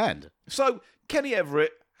 expand. So, Kenny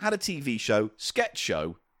Everett had a TV show, sketch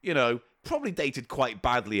show, probably dated quite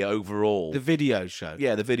badly overall. The video show.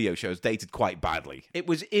 Yeah, the video show is dated quite badly. It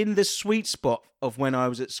was in the sweet spot of when I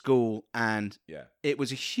was at school, and it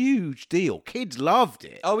was a huge deal. Kids loved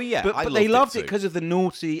it. Oh, yeah. But they loved it because of the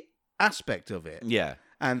naughty aspect of it. Yeah.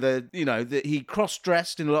 And he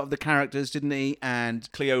cross-dressed in a lot of the characters, didn't he?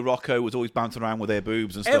 And Cleo Rocco was always bouncing around with their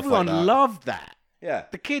boobs and stuff like that. Everyone loved that. Yeah.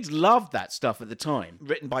 The kids loved that stuff at the time.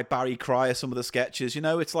 Written by Barry Cryer, some of the sketches,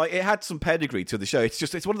 it's like, it had some pedigree to the show.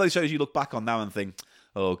 It's one of those shows you look back on now and think,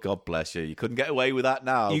 oh, God bless you. You couldn't get away with that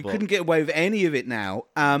now. You couldn't get away with any of it now.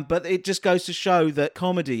 But it just goes to show that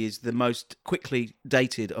comedy is the most quickly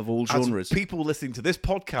dated of all genres. As people listening to this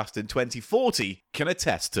podcast in 2040 can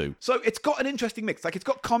attest to. So it's got an interesting mix. Like, it's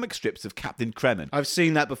got comic strips of Captain Kremen. I've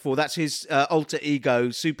seen that before. That's his alter ego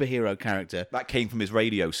superhero character. That came from his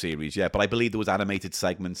radio series, yeah. But I believe there was animated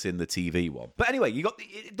segments in the TV one. But anyway, you got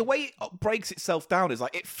the way it breaks itself down is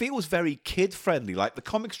like, it feels very kid-friendly. Like, the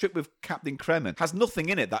comic strip with Captain Kremen has nothing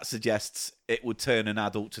in it that suggests it would turn an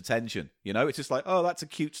adult's attention. It's just like, oh, that's a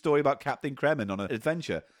cute story about Captain Kremen on an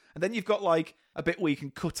adventure. And then you've got like a bit where you can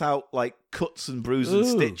cut out like cuts and bruises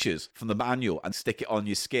and stitches from the manual and stick it on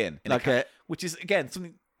your skin. Which is, again,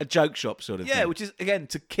 something... A joke shop sort of thing. Yeah, which is, again,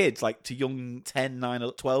 to kids, like to young 10, 9,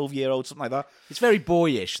 12-year-olds, something like that. It's very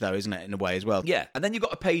boyish, though, isn't it, in a way as well? Yeah, and then you've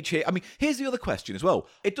got a page here. I mean, here's the other question as well.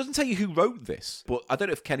 It doesn't tell you who wrote this, but I don't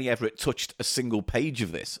know if Kenny Everett touched a single page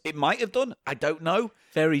of this. It might have done. I don't know.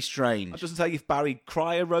 Very strange. It doesn't tell you if Barry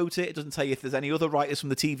Cryer wrote it. It doesn't tell you if there's any other writers from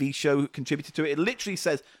the TV show who contributed to it. It literally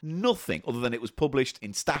says nothing other than it was published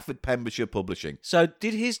in Stafford, Pembrokeshire Publishing. So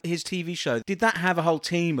did his TV show, did that have a whole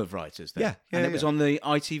team of writers then? Yeah. And it was on the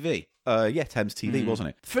ITV? Yeah, Thames TV, wasn't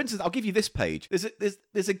it? For instance, I'll give you this page.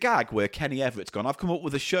 There's a gag where Kenny Everett's gone, I've come up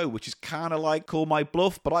with a show which is kind of like Call My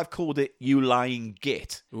Bluff, but I've called it You Lying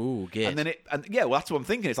Git. Ooh, Git. And then well, that's what I'm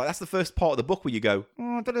thinking. It's like, that's the first part of the book where you go,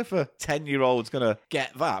 I don't know if a 10-year-old's going to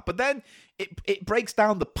get that. But then it breaks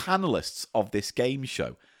down the panelists of this game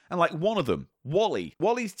show. And like one of them, Wally.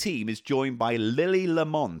 Wally's team is joined by Lily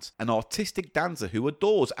Lamont, an artistic dancer who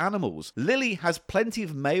adores animals. Lily has plenty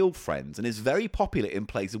of male friends and is very popular in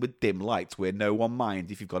places with dim lights where no one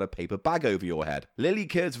minds if you've got a paper bag over your head. Lily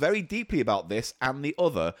cares very deeply about this and the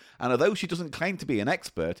other, and although she doesn't claim to be an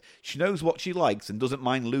expert, she knows what she likes and doesn't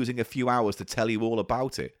mind losing a few hours to tell you all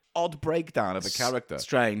about it. Odd breakdown of a character.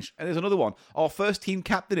 Strange. And there's another one. Our first team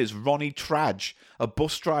captain is Ronnie Trudge, a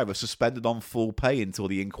bus driver suspended on full pay until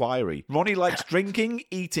the inquiry. Ronnie likes drinking,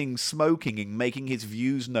 eating, smoking, and making his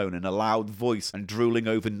views known in a loud voice and drooling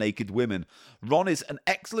over naked women. Ron is an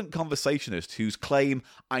excellent conversationist whose claim,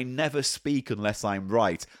 I never speak unless I'm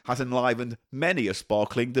right, has enlivened many a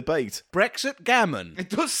sparkling debate. Brexit gammon. It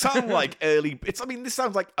does sound like this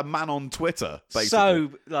sounds like a man on Twitter,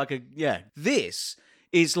 basically. So, this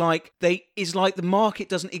is like the market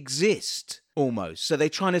doesn't exist almost. So they're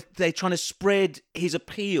trying to spread his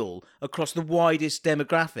appeal across the widest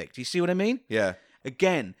demographic. Do you see what I mean? Yeah.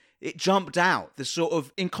 Again, it jumped out, the sort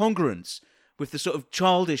of incongruence with the sort of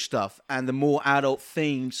childish stuff and the more adult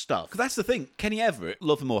themed stuff. Because that's the thing. Kenny Everett,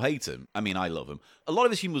 love him or hate him, I mean, I love him. A lot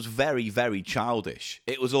of his humour was very, very childish.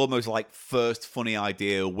 It was almost like first funny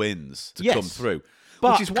idea wins to come through.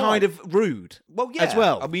 But which is kind of rude. Well, yeah. As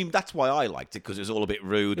well. I mean, that's why I liked it, because it was all a bit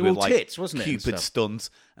rude. They were with all like tits, wasn't it, and Cupid stuff? Stunt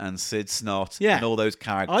and Sid Snot and all those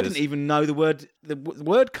characters. I didn't even know the word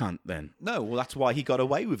cunt then. No, well, that's why he got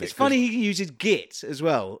away with it. It's funny he uses git as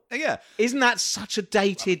well. Yeah. Isn't that such a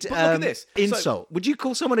dated But look at this. insult? Would you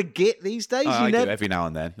call someone a git these days? I do every now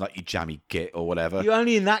and then, like you jammy git or whatever. You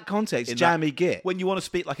only in that context, jammy git. When you want to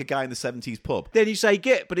speak like a guy in the 70s pub. Then you say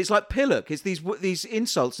git, but it's like pillock. It's these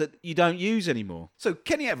insults that you don't use anymore. So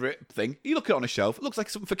Kenny Everett thing, you look at it on a shelf, it looks like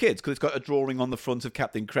something for kids because it's got a drawing on the front of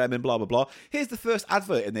Captain Kremen, blah, blah, blah. Here's the first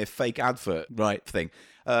advert in their fake advert thing.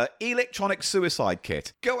 Electronic suicide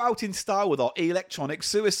kit. Go out in style with our electronic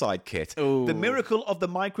suicide kit. Ooh. The miracle of the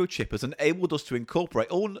microchip has enabled us to incorporate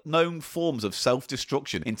all known forms of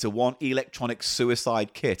self-destruction into one electronic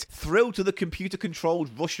suicide kit. Thrill to the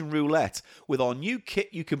computer-controlled Russian roulette. With our new kit,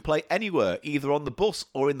 you can play anywhere, either on the bus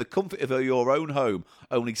or in the comfort of your own home.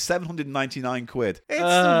 Only 799 quid. It's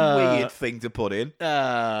a weird thing to put in.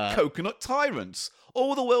 Coconut tyrants.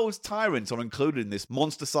 All the world's tyrants are included in this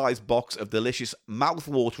monster-sized box of delicious,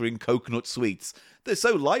 mouth-watering coconut sweets. They're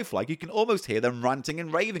so lifelike you can almost hear them ranting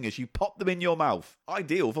and raving as you pop them in your mouth.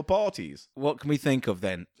 Ideal for parties. What can we think of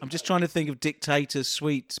then? I'm just trying to think of dictator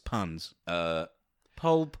sweets puns.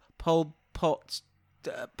 Pol Pot.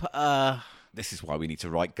 This is why we need to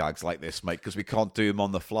write gags like this, mate, because we can't do them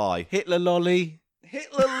on the fly. Hitler lolly.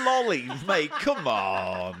 Hitler lolly, mate, come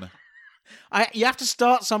on. You have to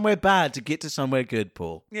start somewhere bad to get to somewhere good,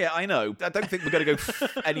 Paul. Yeah, I know. I don't think we're going to go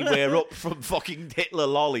anywhere up from fucking Hitler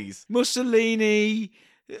lollies. Mussolini.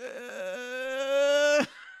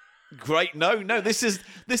 Great. No. This is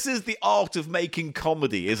the art of making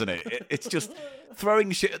comedy, isn't it? It's just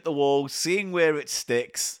throwing shit at the wall, seeing where it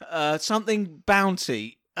sticks. Something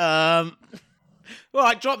bounty. All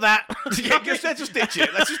right, drop that. Let's just ditch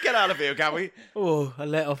it. Let's just get out of here, can we? Oh, I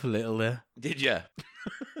let off a little there. Did you?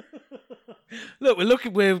 Look,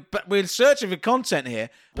 we're searching for content here.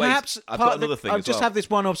 Perhaps I've got another thing. I as just well. have this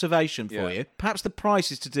one observation for you. Perhaps the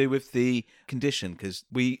price is to do with the condition, because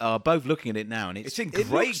we are both looking at it now, and it's in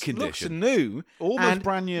great condition. Looks new, almost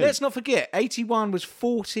brand new. Let's not forget, 81 was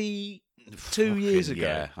 42 years ago.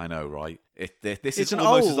 Yeah, I know, right? This it's is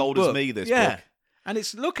almost as old book. as me. This book, and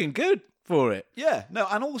it's looking good for it. Yeah, no,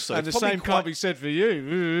 and also and the same can't be said for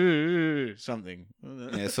you. Something.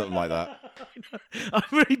 Yeah, something like that. I'm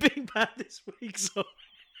really being bad this week, so.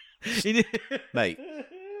 Mate.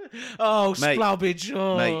 Oh, splabbage.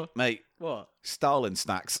 Oh. Mate. What? Stalin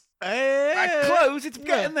snacks. Close, it's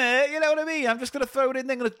getting there. You know what I mean? I'm just going to throw it in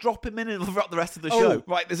there, going to drop him in and it'll wrap the rest of the show.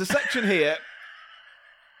 Right, there's a section here.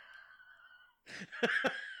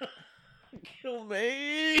 Kill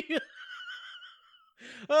me.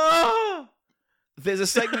 There's a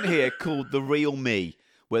segment here called The Real Me,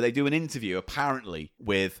 where they do an interview, apparently,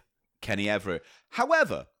 with Kenny Everett.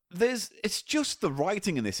 However, it's just the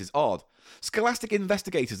writing in this is odd. Scholastic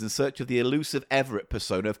investigators in search of the elusive Everett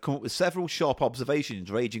persona have come up with several sharp observations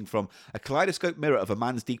ranging from a kaleidoscope mirror of a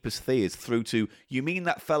man's deepest fears through to, you mean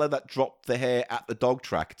that fella that dropped the hair at the dog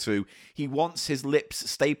track, to, he wants his lips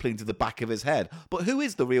stapling to the back of his head. But who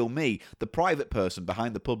is the real me, the private person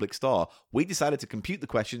behind the public star? We decided to compute the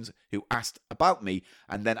questions who asked about me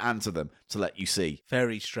and then answer them to let you see.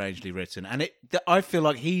 Very strangely written. And I feel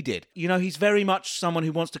like he did. You know, he's very much someone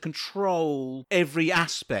who wants to control every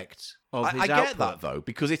aspect of his I output. get that, though,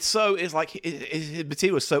 because his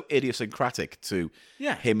material is so idiosyncratic to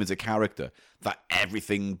him as a character that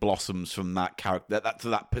everything blossoms from that character,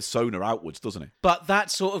 that persona outwards, doesn't it? But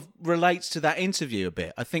that sort of relates to that interview a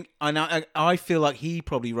bit. I think I feel like he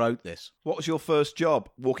probably wrote this. What was your first job?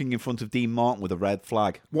 Walking in front of Dean Martin with a red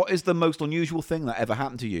flag. What is the most unusual thing that ever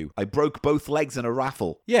happened to you? I broke both legs in a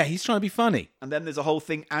raffle. Yeah, he's trying to be funny. And then there's a whole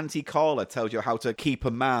thing, Auntie Carla tells you how to keep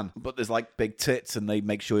a man, but there's like big tits and they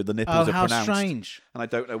make sure the nipples are pronounced. How strange. And I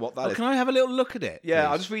don't know what that is. Can I have a little look at it? Yeah,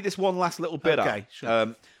 please? I'll just read this one last little bit out,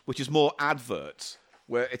 sure. which is more adverts,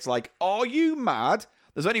 where it's like, are you mad?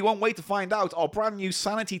 There's only one way to find out. Our brand new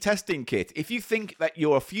sanity testing kit. If you think that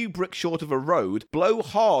you're a few bricks short of a road, blow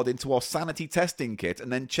hard into our sanity testing kit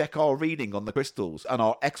and then check our reading on the crystals and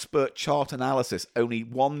our expert chart analysis. Only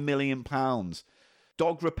 £1 million.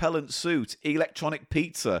 Dog repellent suit, electronic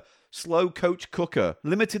pizza, slow coach cooker,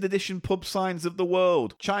 limited edition pub signs of the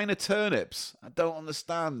world, China turnips. I don't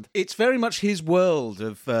understand. It's very much his world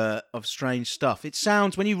of strange stuff. It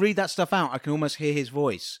sounds, when you read that stuff out, I can almost hear his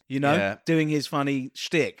voice, doing his funny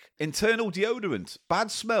shtick. Internal deodorant.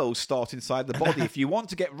 Bad smells start inside the body. If you want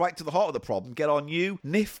to get right to the heart of the problem, get our new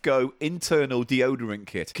Nifgo internal deodorant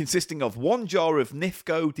kit, consisting of 1 jar of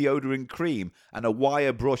Nifgo deodorant cream and a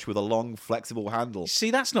wire brush with a long, flexible handle.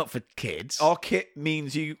 See, that's not for kids. Our kit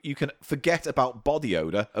means you can forget about body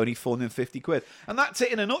odour, only £450. And that's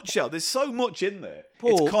it in a nutshell. There's so much in there.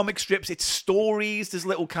 Paul, it's comic strips, it's stories, there's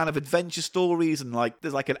little kind of adventure stories, and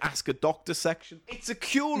there's like an Ask a Doctor section. It's a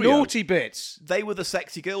curio. Naughty bits. They were the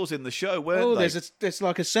sexy girls in the show, weren't they? There's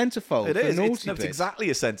like a centerfold. It is. Naughty It's exactly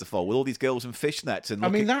a centerfold with all these girls in fishnets.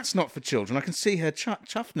 And that's not for children. I can see her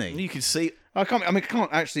chuffney. You can see. I can't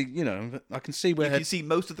actually. I can see where you can see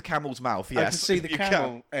most of the camel's mouth. Yes, I can see the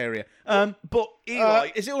camel area. But Eli,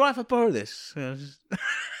 is it all right if I borrow this?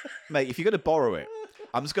 Mate, if you're going to borrow it,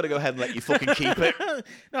 I'm just going to go ahead and let you fucking keep it.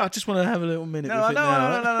 No, I just want to have a little minute No, with it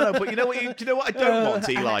now. no. But you know what? Do you know what I don't want,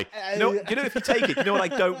 Eli? You know if you take it, you know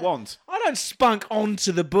what I don't want? I don't spunk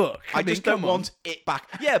onto the book. I just don't want it back.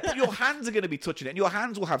 Yeah, but your hands are going to be touching it, and your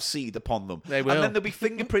hands will have seed upon them. They will. And then there'll be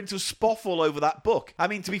fingerprints of spoff all over that book. I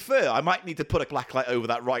mean, to be fair, I might need to put a black light over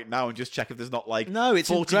that right now and just check if there's not, like, No, it's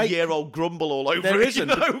 40-year-old grumble all over There it. isn't.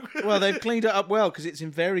 You know? Well, they've cleaned it up well because it's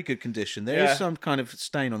in very good condition. There is some kind of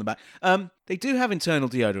stain on the back. They do have internal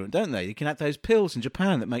deodorant, don't they? You can have those pills in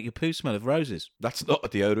Japan that make your poo smell of roses. That's not a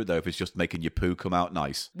deodorant, though, if it's just making your poo come out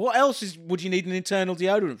nice. What else would you need an internal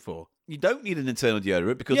deodorant for? You don't need an internal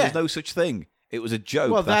deodorant because there's no such thing. It was a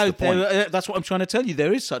joke. Well, that's the point. That's what I'm trying to tell you.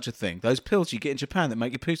 There is such a thing. Those pills you get in Japan that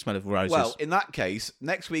make your poo smell of roses. Well, in that case,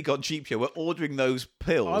 next week on Cheap Show, we're ordering those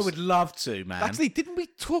pills. I would love to, man. Actually, didn't we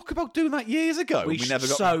talk about doing that years ago? We never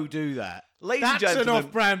got... do that. Ladies That's and gentlemen, an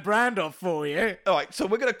off-brand brand off for you. All right, so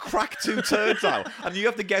we're going to crack 2 turds out, and you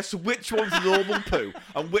have to guess which one's the normal poo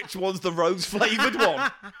and which one's the rose-flavoured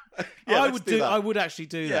one. I would actually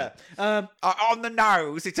do that. On the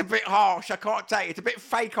nose, it's a bit harsh. I can't take it. It's a bit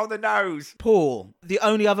fake on the nose. Paul, the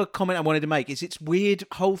only other comment I wanted to make is it's weird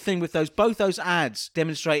whole thing with both those ads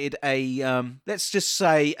demonstrated a let's just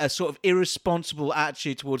say a sort of irresponsible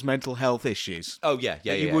attitude towards mental health issues. Oh yeah.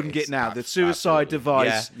 You wouldn't get now the suicide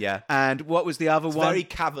device. Yeah. And what was the other one? Very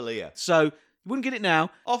cavalier. So you wouldn't get it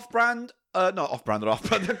now. Off-brand. Not off-brand or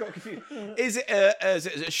off-brand. I got confused. Is it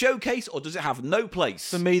a showcase or does it have no place?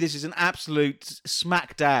 For me, this is an absolute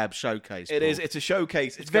smack dab showcase. It is. It's a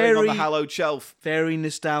showcase. It's very going on the hallowed shelf. Very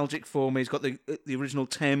nostalgic for me. It's got the original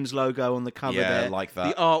Thames logo on the cover there. Yeah, like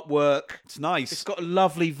that. The artwork. It's nice. It's got a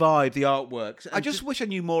lovely vibe, the artwork. I just wish I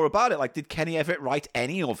knew more about it. Like, did Kenny Everett write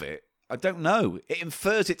any of it? I don't know. It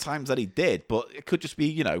infers at times that he did, but it could just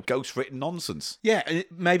be, ghost-written nonsense. Yeah, and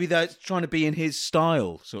maybe that's trying to be in his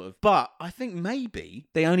style, sort of. But I think maybe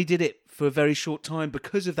they only did it for a very short time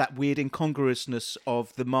because of that weird incongruousness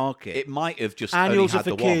of the market. It might have just annuals only had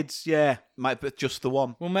are for kids, yeah. Might be just the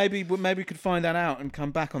one. Well, maybe we could find that out and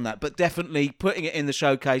come back on that. But definitely putting it in the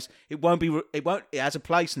showcase, it won't. It has a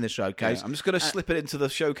place in the showcase. Yeah, I'm just going to slip it into the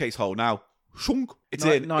showcase hole now. Shunk. It's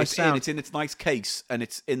in its nice case, and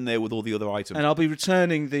it's in there with all the other items. And I'll be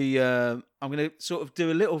returning the. I'm going to sort of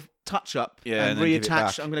do a little touch up and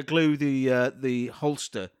reattach. I'm going to glue the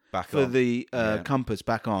holster back for on. the compass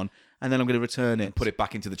back on, and then I'm going to return it. And put it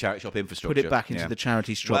back into the charity shop infrastructure. Put it back into the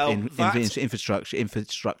charity shop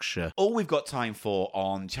infrastructure. All we've got time for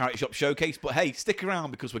on Charity Shop Showcase, but hey, stick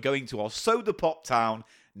around because we're going to our Soda Pop Town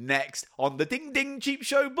next on the Ding Ding Cheap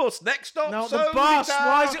Show bus. Next stop, no, the bus. Town.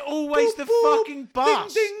 Why is it always the fucking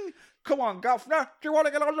bus? Ding Ding. Come on, Governor. Do you want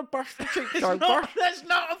to get on the bus, the Cheap Show bus? There's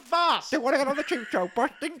not a bus. Do you want to get on the Cheap Show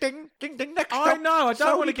bus? Ding Ding. Ding Ding. Next stop. I know. I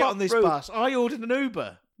don't want to get on this route. bus. I ordered an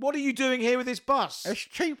Uber. What are you doing here with this bus? It's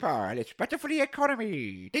cheaper and it's better for the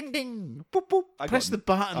economy. Ding ding. Boop boop. Press the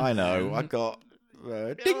button. I know. I got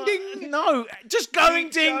ding ding. No, just going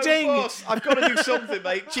ding ding. Bus. I've got to do something,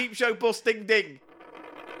 mate. Cheap Show bus. Ding ding.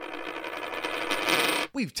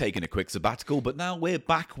 We've taken a quick sabbatical, but now we're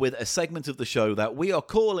back with a segment of the show that we are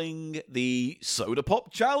calling the Soda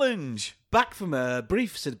Pop Challenge. Back from a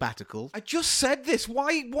brief sabbatical. I just said this.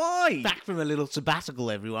 Why? Back from a little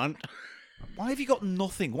sabbatical, everyone. Why have you got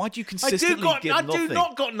nothing? Why do you consistently give nothing? I do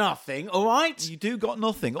not got nothing, all right? You do got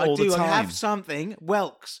nothing all the time. I have something.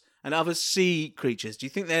 Whelks and other sea creatures. Do you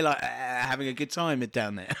think they're like having a good time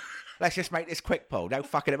down there? Let's just make this quick, Paul. No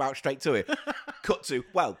fucking about, straight to it. Cut to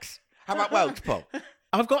Whelks. How about Whelks, Paul?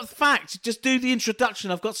 I've got facts. Just do the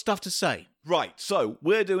introduction. I've got stuff to say. Right, so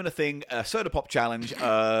we're doing a thing, a Soda Pop Challenge.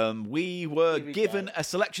 We were given a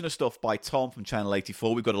selection of stuff by Tom from Channel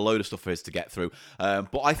 84. We've got a load of stuff for us to get through.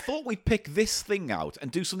 But I thought we'd pick this thing out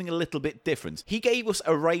and do something a little bit different. He gave us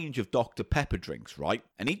a range of Dr. Pepper drinks, right?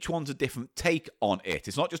 And each one's a different take on it.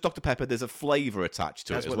 It's not just Dr. Pepper, there's a flavour attached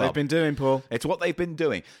to it as well. That's what they've been doing, Paul. It's what they've been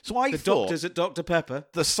doing. So I thought... The doctors at Dr. Pepper.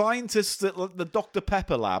 The scientists at the Dr.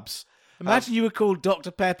 Pepper labs... Imagine you were called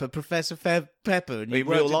Dr. Pepper, Professor Pepper, and you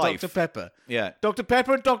real worked life. at Dr. Pepper. Yeah. Dr.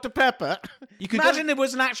 Pepper and Dr. Pepper. You could Imagine there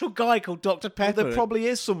was an actual guy called Dr. Pepper. Well, there probably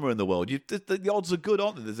is somewhere in the world. The odds are good,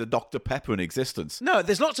 aren't there? There's a Dr. Pepper in existence. No,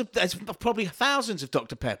 there's probably thousands of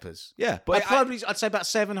Dr. Peppers. Yeah, but I'd say about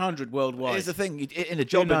 700 worldwide. Here's the thing: in a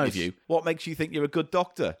job interview, what makes you think you're a good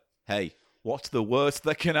doctor? Hey, what's the worst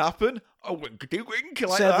that can happen? Oh, winkety wink,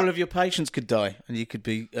 like Several that. of your patients could die, and you could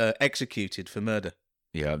be executed for murder.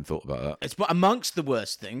 Yeah, I hadn't thought about that. It's amongst the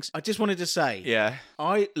worst things. I just wanted to say, yeah,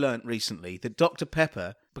 I learnt recently that Dr.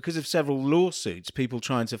 Pepper, because of several lawsuits, people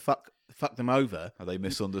trying to fuck them over. Are they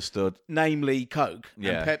misunderstood? Namely Coke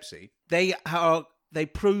and Pepsi. They are they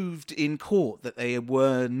proved in court that they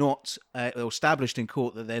were not, or established in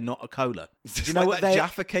court that they're not a cola. Do you know what that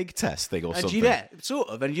Jaffa cake test thing or something? Yeah, sort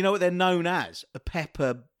of. And you know what they're known as? A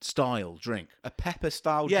pepper-style drink. A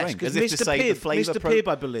pepper-style Yes, drink? because As if to say the flavour... Mr. Pibb,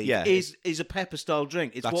 I believe, Yeah. is a pepper-style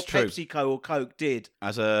drink. It's That's what true. PepsiCo or Coke did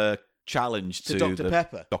As a challenge to Dr.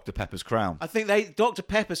 Pepper. Dr. Pepper's crown. I think Dr.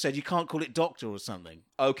 Pepper said you can't call it Doctor or something.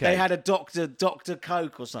 Okay. They had a Dr.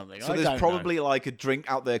 Coke or something. So I there's don't probably like a drink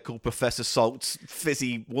out there called Professor Salt's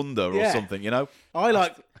Fizzy Wonder or Yeah. something, you know? I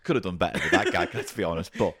could have done better with that guy, let's be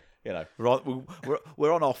honest, but... You know,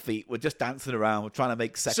 we're on our feet. We're just dancing around. We're trying to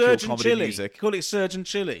make sexual Surgeon comedy Chili. music. Call it Surgeon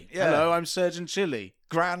Chili. Yeah. Hello, I'm Surgeon Chili.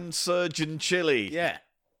 Grand Surgeon Chili. Yeah.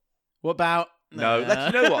 What about... No, you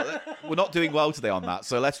know what? We're not doing well today on that,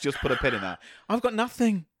 so let's just put a pin in that. I've got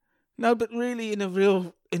nothing. No, but really in a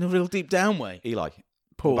real deep down way. Eli,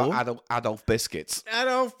 Paul. about Adolf Biscuits.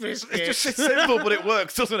 Adolf Biscuits. It's simple, but it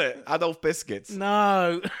works, doesn't it? Adolf Biscuits.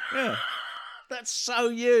 No. Yeah. That's so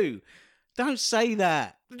you. Don't say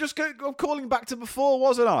that. I'm calling back to before,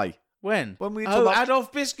 wasn't I? When? When we oh, talk about...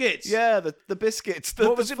 Adolf Biscuits. Yeah, the biscuits.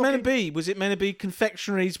 What was it meant to be? Was it meant to be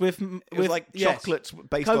confectionaries with It was like chocolates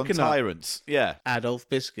based Coconut. on tyrants. Yeah. Adolf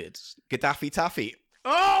Biscuits. Gaddafi Taffy.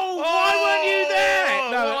 Oh, why weren't you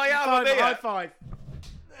there? well, I am here. High five.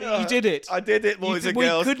 You did it. I did it, boys and we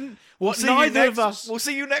girls. couldn't. We'll see neither you of us. We'll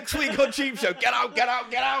see you next week on Cheap Show. Get out, get out,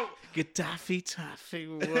 get out. Gaddafi Taffy.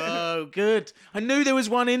 Whoa, good. I knew there was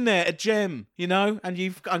one in there, a gem, you know, and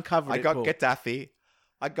you've uncovered it. I got Paul. Gaddafi.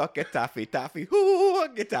 I got Gaddafi Taffy. Ooh,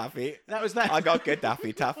 Gaddafi. That was that. I got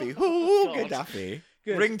Gaddafi Taffy. Ooh, Gaddafi.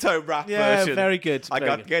 Good. Ringtone rap Yeah, version. very good. I very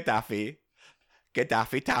got good. Gaddafi.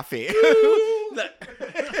 Gaddafi Taffy.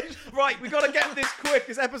 Right, we got to get this quick.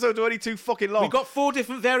 This episode's already too fucking long. We've got 4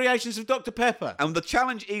 different variations of Dr. Pepper. And the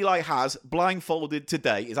challenge Eli has, blindfolded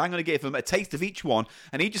today, is I'm going to give him a taste of each one,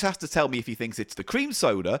 and he just has to tell me if he thinks it's the cream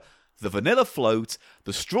soda, the vanilla float,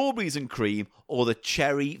 the strawberries and cream, or the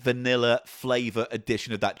cherry vanilla flavour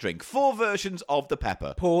edition of that drink. 4 versions of the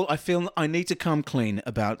pepper. Paul, I feel I need to come clean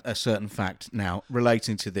about a certain fact now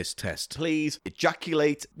relating to this test. Please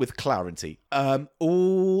ejaculate with clarity.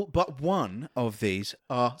 All but one of these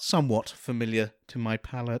are somewhat familiar to my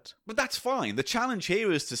palate. But that's fine. The challenge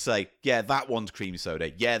here is to say, yeah, that one's cream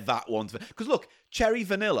soda. Yeah, that one's... Because look, cherry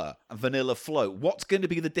vanilla and vanilla float, what's going to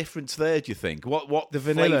be the difference there, do you think? What The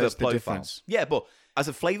vanilla flavour is the profile? difference. Yeah, but as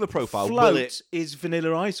a flavour profile, will Float it... is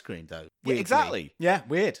vanilla ice cream, though. Yeah, weirdly. exactly. Yeah,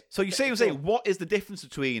 weird. So you see what I'm saying? What is the difference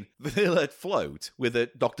between vanilla float with a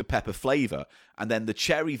Dr. Pepper flavour and then the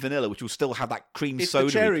cherry vanilla, which will still have that cream It's the soda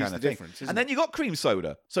cherry's kind of the thing? difference, isn't And then you got cream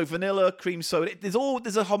soda. So vanilla, cream soda. There's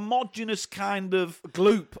a homogenous kind of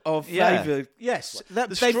Gloop of Yeah. flavour. Yes, The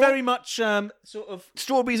they straw- very much sort of...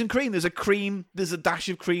 strawberries and cream. There's a dash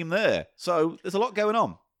of cream there. So there's a lot going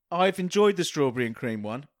on. I've enjoyed the strawberry and cream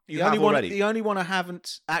one. You the have only one, already? The only one I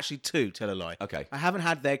haven't... Actually, 2, tell a lie. Okay. I haven't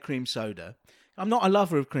had their cream soda. I'm not a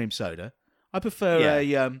lover of cream soda. I prefer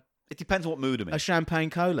It depends what mood I'm in. a champagne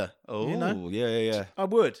cola. Oh, you know? yeah. I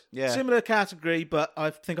would. Yeah. Similar category, but I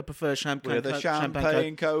think I prefer champagne. With a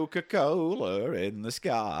champagne Coca-Cola in the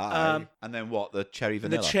sky. And then what? The cherry The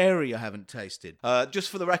vanilla. cherry I haven't tasted. Just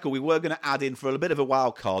for the record, we were going to add in for a bit of a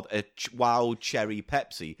wild card a wild cherry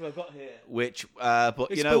Pepsi, What I've got here. which, but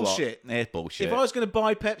It's you know bullshit. what? It's bullshit. If I was going to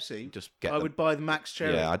buy Pepsi, Just get I them. would buy the Max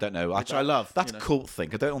Cherry. Yeah, I don't know. Which I love, That's you a know. cult thing.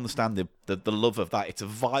 I don't understand the love of that. It's a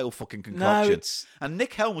vile fucking concoction. it's- And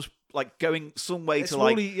Nick Helm's like going some way It's to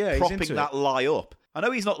like really- yeah, he's propping into that it. lie up. I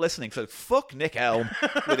know he's not listening, so fuck Nick Helm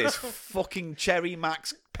with his fucking Cherry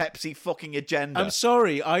Max Pepsi fucking agenda. I'm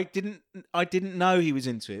sorry, I didn't know he was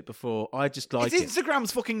into it before. I just like His it.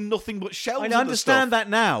 Instagram's fucking nothing but shelves. I of the understand stuff. that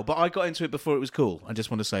now, but I got into it before it was cool. I just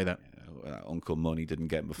want to say that. Uncle Money didn't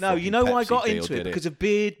get him a No, fucking you know why I Pepsi got deal, into it? did Because of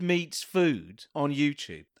Beard Meets Food on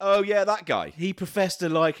YouTube. Oh yeah, that guy. He professed a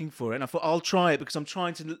liking for it, and I thought, I'll try it because I'm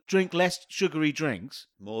trying to drink less sugary drinks.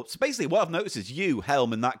 More. So basically, what I've noticed is you,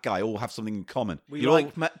 Helm, and that guy all have something in common. We You're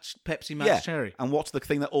like all, Pepsi Max Cherry. And what's the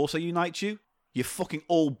thing that also unites you? You're fucking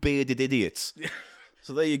all bearded idiots.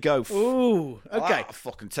 So there you go. Ooh, okay. I'll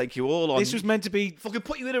fucking take you all on. This was meant to be... fucking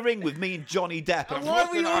put you in a ring with me and Johnny Depp. And Why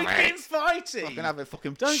were you fucking always getting fighty? fucking have a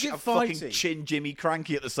fucking Don't get fucking fighty. chin Jimmy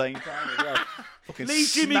Cranky at the same time as well. Fucking Leave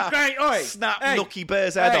Jimmy snap, Cranky... Oi, snap hey, Lucky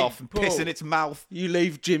Bear's head hey, off and Paul. piss in its mouth. You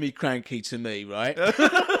leave Jimmy Cranky to me, right?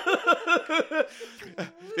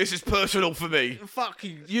 This is personal for me.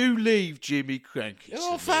 Fucking, you leave Jimmy Cranky to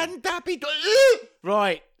Oh, me. fan dappy.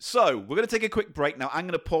 Right, So, we're going to take a quick break now. I'm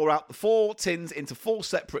going to pour out the 4 tins into 4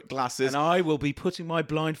 separate glasses. And I will be putting my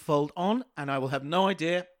blindfold on, and I will have no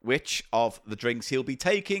idea which of the drinks he'll be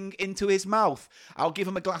taking into his mouth. I'll give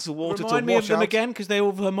him a glass of water Remind to me wash of them out. again, because they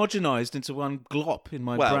all homogenised into one glop in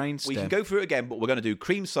my brain stem. We can go through it again, but we're going to do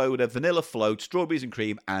cream soda, vanilla float, strawberries and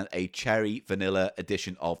cream, and a cherry vanilla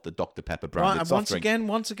edition of the Dr. Pepper branded Right, soft drink.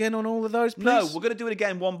 once again on all of those, please? No, we're going to do it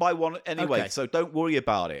again one by one anyway, Okay. so don't worry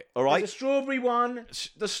about it, all right? The strawberry one.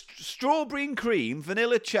 The strawberry and cream,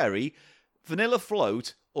 vanilla cherry, vanilla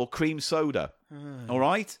float, or cream soda, all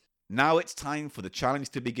right? Now it's time for the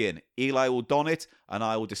challenge to begin. Eli will don it, and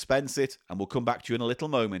I will dispense it, and we'll come back to you in a little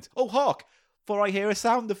moment. Oh, hark, for I hear a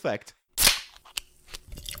sound effect.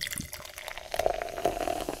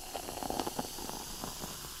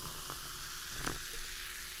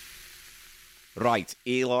 Right,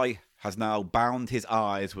 Eli has now bound his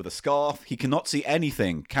eyes with a scarf. He cannot see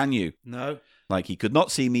anything, can you? No. Like, he could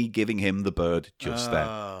not see me giving him the bird just then.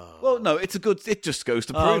 Well, no, it just goes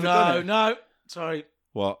to prove Oh, it, doesn't it? no. Sorry,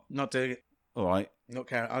 What? not doing it. All right.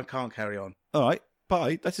 I can't carry on. All right.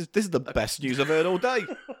 Bye. This is the best news I've heard all day.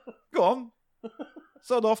 Go on.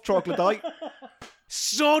 Sod off, troglodyte.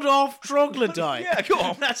 Sod off troglodyte. Yeah, go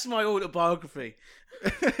on. That's my autobiography.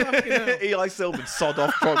 Fucking hell. Eli Silverman, sod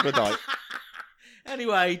off, troglodyte.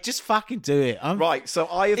 Anyway, just fucking do it. Right, so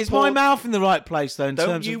I have Is my mouth in the right place, though, in Don't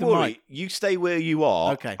terms you of the worry. mic? You stay where you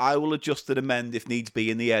are. Okay. I will adjust and amend if needs be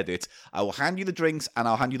in the edit. I will hand you the drinks and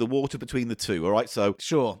I'll hand you the water between the two, all right? So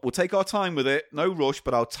Sure. we'll take our time with it. No rush,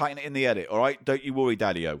 but I'll tighten it in the edit, all right? Don't you worry,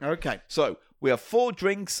 Daddy-O. Okay. So we have 4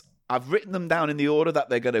 drinks. I've written them down in the order that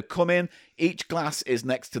they're going to come in. Each glass is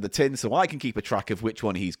next to the tin, so I can keep a track of which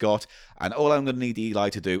one he's got. And all I'm going to need Eli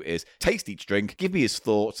to do is taste each drink, give me his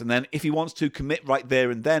thoughts, and then if he wants to, commit right there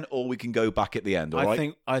and then, or we can go back at the end, all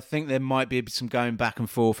right? I think there might be some going back and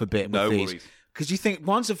forth a bit with No these. worries. Because you think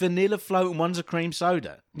one's a vanilla float and one's a cream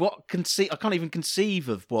soda. I can't even conceive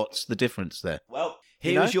of what's the difference there. Well,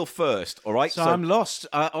 You here's know? your first, all right? So I'm lost.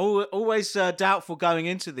 Always doubtful going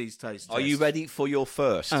into these taste tests. Are you ready for your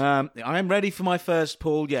first? I am ready for my first,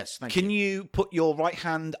 Paul. Yes, thank you. Can you put your right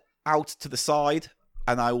hand out to the side?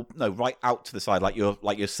 And I will right out to the side, like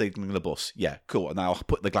you're signaling the bus. Yeah, cool. And I'll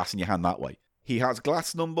put the glass in your hand that way. He has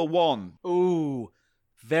glass number 1. Ooh,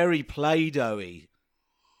 very Play-Doh-y.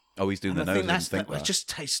 Oh, he's doing And the I nose. think Think it that. just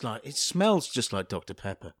tastes like, it smells just like Dr.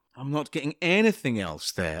 Pepper. I'm not getting anything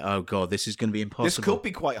else there. Oh, God, this is going to be impossible. This could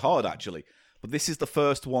be quite hard, actually. But this is the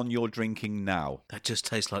first one you're drinking now. That just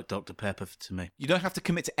tastes like Dr. Pepper to me. You don't have to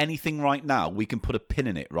commit to anything right now. We can put a pin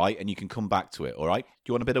in it, right? And you can come back to it, all right? Do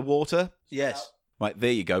you want a bit of water? Yes. Right,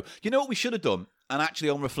 there you go. You know what we should have done? And actually,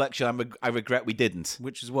 on reflection, I regret we didn't.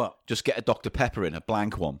 Which is what? Just get a Dr. Pepper in, a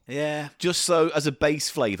blank one. Yeah. Just so, as a base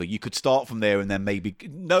flavour, you could start from there and then maybe,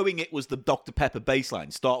 knowing it was the Dr. Pepper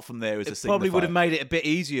baseline, start from there as a signifier. Probably would have made it a bit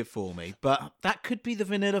easier for me, but that could be the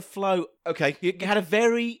vanilla float. Okay. It had a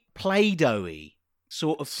very Play-Doh-y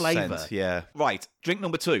sort of flavour. Scent, yeah. Right, drink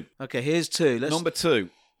number 2. Okay, here's 2. Number 2.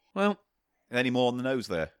 Well, Any more on the nose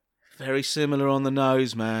there? very similar on the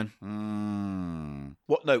nose, man.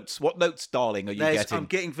 What notes? What notes, darling, are you getting? I'm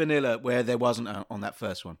getting vanilla where there wasn't on that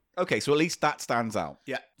first one. Okay, so at least that stands out.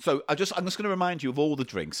 Yeah. So I'm just going to remind you of all the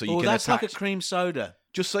drinks, so you Oh, can that's attach. like a cream soda.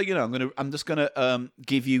 Just so you know, I'm just gonna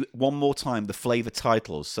give you one more time the flavour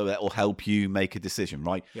titles, so that will help you make a decision,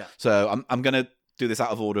 right? Yeah. So I'm gonna do this out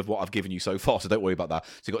of order of what I've given you so far, so don't worry about that.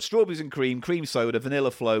 So you've got strawberries and cream soda,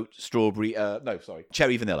 vanilla float,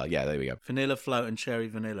 cherry vanilla. Yeah, there we go. Vanilla float and cherry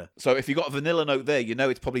vanilla. So if you've got a vanilla note there, you know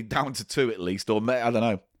it's probably down to 2 at least, or I don't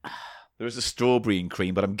know. There is a strawberry and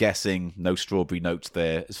cream, but I'm guessing no strawberry notes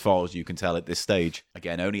there as far as you can tell at this stage.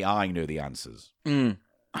 Again, only I know the answers.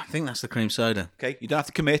 I think that's the cream soda. Okay, you don't have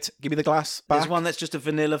to commit. Give me the glass back. There's one that's just a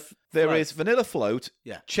vanilla There float. is vanilla float,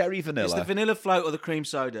 Yeah. cherry vanilla. It's the vanilla float or the cream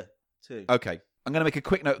soda, too. Okay, I'm going to make a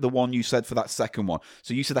quick note of the one you said for that second one.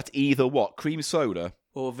 So you said that's either what? Cream soda?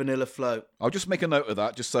 Or vanilla float. I'll just make a note of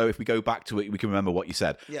that, just so if we go back to it, we can remember what you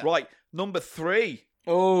said. Yeah. Right, number 3.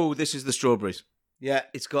 Oh, this is the strawberries. Yeah,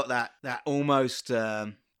 it's got that almost,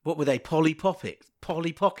 what were they, Polly Pockets?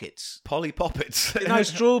 Polly Poppets. You know,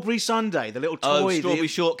 strawberry sundae, the little toy. Oh, strawberry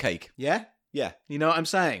shortcake. Yeah? Yeah. You know what I'm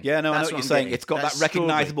saying? Yeah, no, I know That's what you're I'm saying. getting. It's got That's that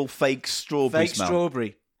recognisable fake strawberry Fake smell.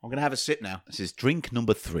 strawberry. I'm going to have a sip now. This is drink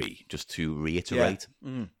number 3, just to reiterate.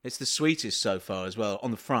 It's the sweetest so far as well,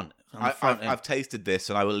 on the front. On the front end. I've tasted this,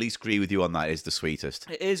 and I will at least agree with you on that. It's the sweetest.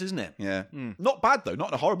 It is, isn't it? Yeah. Not bad, though. Not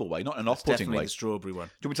in a horrible way. Not in an off-putting Definitely way. the strawberry one.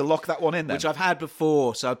 Do you want me to lock that one in then? Which I've had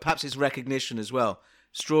before, so perhaps it's recognition as well.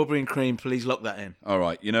 Strawberry and cream, please lock that in. All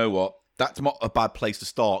right. You know what? That's not a bad place to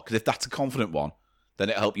start, because if that's a confident one, then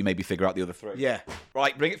it'll help you maybe figure out the other three. Yeah.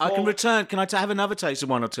 Right, bring it I forward. can return. Can I have another taste of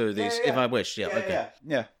one or two of these if I wish? Yeah, okay.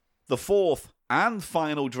 Yeah. The fourth and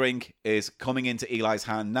final drink is coming into Eli's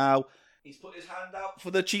hand now. He's put his hand out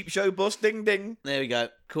for the cheap show bus. Ding, ding. There we go.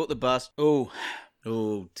 Caught the bus. Oh,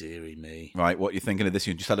 dearie me. Right, what are you thinking of this?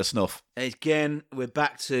 You just had a snuff. Again, we're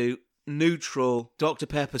back to neutral Dr.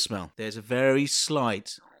 Pepper smell. There's a very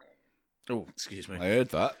slight... Oh, excuse me. I heard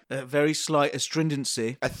that. A very slight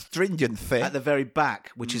astringency Astringent thing. at the very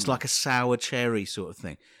back, which is like a sour cherry sort of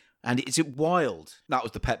thing. And is it wild? That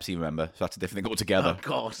was the Pepsi, remember? So that's a different thing altogether. Oh,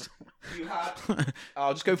 God. You had...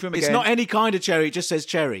 I'll just go through them again. It's not any kind of cherry. It just says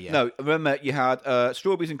cherry, yeah? No, remember, you had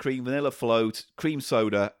strawberries and cream, vanilla float, cream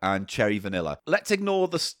soda, and cherry vanilla. Let's ignore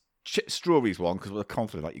the strawberries one, because we're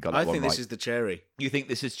confident that you got it I one think right. this is the cherry. You think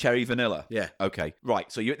this is cherry vanilla? Yeah. Okay,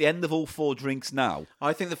 right. So you're at the end of all four drinks now.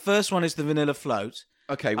 I think the first one is the vanilla float.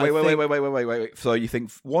 Okay, wait. So you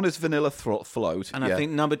think one is vanilla float. And I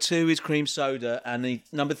think number 2 is cream soda. And the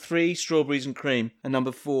number 3, strawberries and cream. And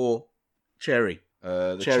number 4, cherry.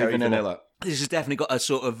 The cherry vanilla. This has definitely got a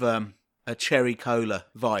sort of a cherry cola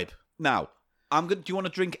vibe. Now, do you want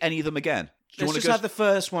to drink any of them again? Let's just have the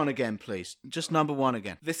first one again, please. Just number 1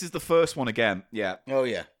 again. This is the first one again, yeah. Oh,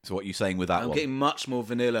 yeah. So what are you saying with that I'm one? getting much more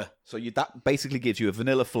vanilla. So that basically gives you a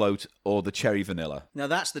vanilla float or the cherry vanilla. Now,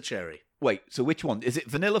 that's the cherry. Wait, so which one? Is it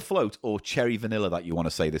vanilla float or cherry vanilla that you want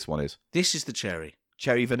to say this one is? This is the cherry.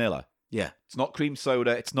 Cherry vanilla. Yeah. It's not cream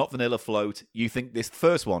soda. It's not vanilla float. You think this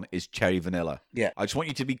first one is cherry vanilla. Yeah. I just want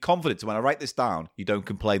you to be confident. So when I write this down, you don't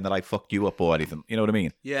complain that I fucked you up or anything. You know what I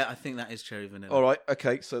mean? Yeah, I think that is cherry vanilla. All right.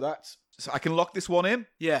 Okay. So I can lock this one in.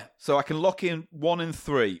 Yeah. So I can lock in 1 and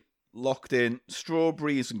 3. Locked in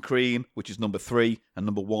strawberries and cream, which is number 3, and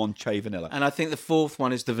number 1, cherry vanilla. And I think the fourth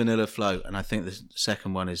one is the vanilla float. And I think the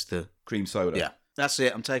second one is the... Cream soda. Yeah. That's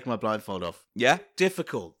it. I'm taking my blindfold off. Yeah?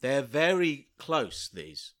 Difficult. They're very close,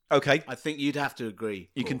 these. Okay. I think you'd have to agree.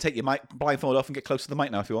 You can take your blindfold off and get close to the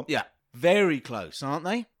mic now if you want. Yeah. Very close, aren't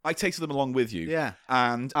they? I tasted them along with you. Yeah.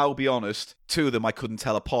 And I'll be honest, 2 of them I couldn't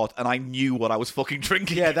tell apart, and I knew what I was fucking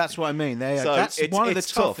drinking. Yeah, that's what I mean. So That's one of the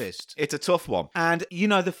tough. toughest. It's a tough one. And,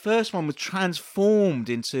 the first one was transformed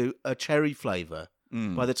into a cherry flavour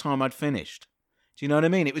by the time I'd finished. Do you know what I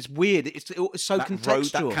mean? It was weird. It's so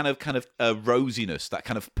contextual. That kind of rosiness, that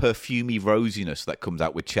kind of perfumey rosiness that comes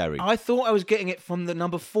out with cherry. I thought I was getting it from the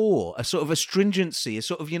number 4, a sort of astringency, a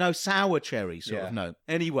sort of sour cherry sort of note.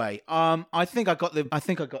 Anyway, I think I got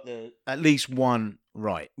the at least one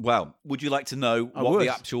right. Well, would you like to know what the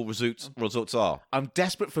actual results are? I'm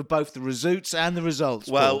desperate for both the results and the results.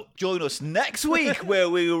 Well, Paul. join us next week where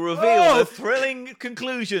we will reveal the thrilling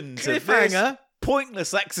conclusions of this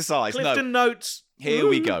pointless exercise. Clifton Notes. Here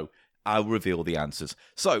we go. I'll reveal the answers.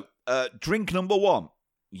 So, drink number 1,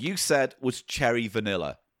 you said was cherry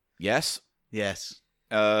vanilla. Yes? Yes.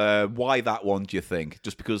 Why that one, do you think?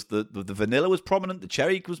 Just because the vanilla was prominent, the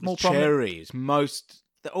cherry was more prominent? Cherry is most...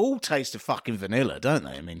 They all taste of fucking vanilla, don't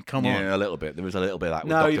they? I mean, come on. Yeah, a little bit. There was a little bit of that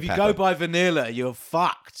with No, Dr. if you Pepper. go by vanilla, you're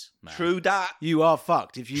fucked, man. True that. You are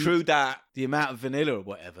fucked. True that. The amount of vanilla or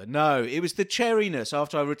whatever. No, it was the cherryness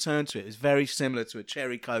after I returned to it. It was very similar to a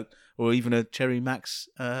cherry Coke or even a cherry Max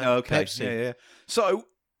Pepsi. Yeah. So,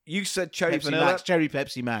 you said cherry Pepsi vanilla. Max, cherry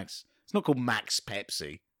Pepsi Max. It's not called Max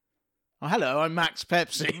Pepsi. Oh, hello, I'm Max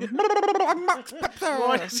Pepsi. Max Pepsi.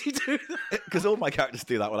 Why does he do that? Because all my characters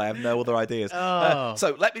do that when I have no other ideas. Oh.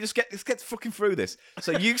 So let's get fucking through this.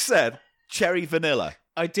 So you said cherry vanilla.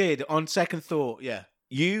 I did, on second thought, yeah.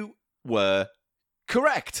 You were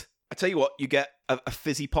correct. I tell you what, you get a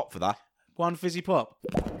fizzy pop for that. One fizzy pop.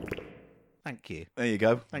 Thank you. There you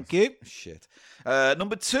go. Thank you. Shit.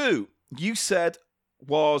 Number 2, you said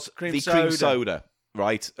was Cream cream soda. soda.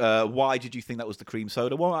 Right. Why did you think that was the cream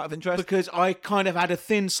soda one out of interest? Because I kind of had a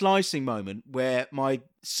thin slicing moment where my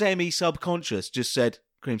semi-subconscious just said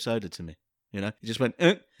cream soda to me. It just went,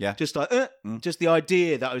 Yeah. Just like, just the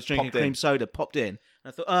idea that I was drinking Popped in. cream soda popped in. And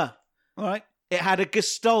I thought, all right. It had a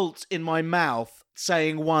gestalt in my mouth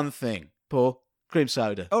saying one thing, Paul. Cream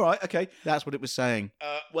soda. All right, okay. That's what it was saying.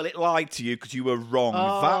 Well, it lied to you because you were wrong.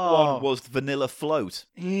 Oh. That one was vanilla float.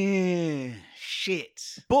 Yeah, shit.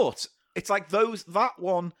 But it's like that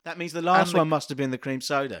one. That means the last And one must have been the cream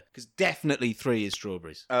soda, because definitely 3 is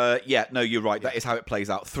strawberries. Yeah, no, you're right. That is how it plays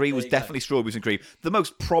out. 3 was definitely strawberries and cream. The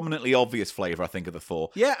most prominently obvious flavour, I think, of the 4.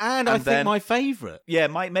 Yeah, and I think my favourite. Yeah,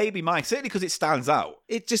 maybe mine. Certainly because it stands out.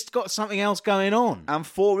 It just got something else going on. And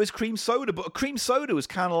 4 is cream soda, but a cream soda was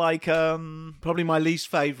kind of like Probably my least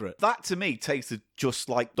favourite. that to me tasted just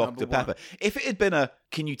like Number Dr. Pepper. If it had been a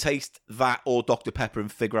can you taste that or Dr. Pepper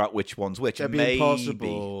and figure out which one's which? That'd be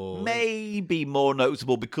impossible. Maybe more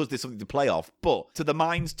noticeable because there's something to play off. But to the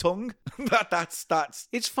mind's tongue, that's.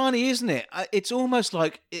 It's funny, isn't it? It's almost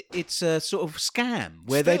like it's a sort of scam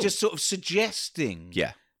where they're just sort of suggesting.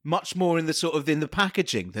 Yeah. Much more in the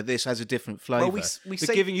packaging that this has a different flavour. Well,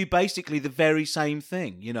 They're giving you basically the very same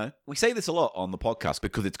thing, you know? We say this a lot on the podcast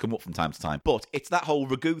because it's come up from time to time, but it's that whole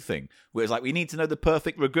ragu thing where it's like, we need to know the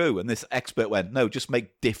perfect ragu. And this expert went, no, just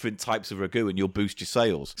make different types of ragu and you'll boost your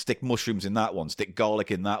sales. Stick mushrooms in that one, stick garlic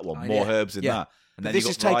in that one, more herbs in that. And then this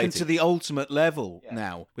is taken variety. to the ultimate level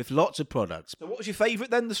now with lots of products. So what was your favourite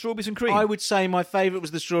then, the strawberries and cream? I would say my favourite was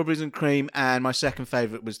the strawberries and cream and my second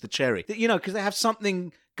favourite was the cherry. You know, because they have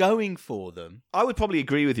something going for them. I would probably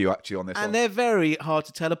agree with you actually on this one. And they're very hard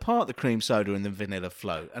to tell apart, the cream soda and the vanilla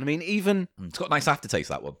float. And I mean, even... It's got a nice aftertaste,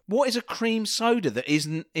 that one. What is a cream soda that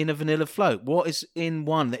isn't in a vanilla float? What is in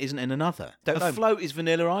one that isn't in another? Don't know. Float is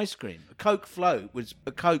vanilla ice cream. A Coke float was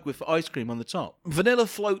a Coke with ice cream on the top. Vanilla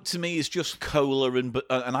float to me is just cola and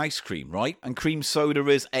ice cream, right? And cream soda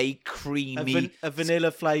is a creamy... A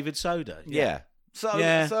vanilla flavoured soda. Yeah.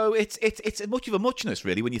 So it's much of a muchness,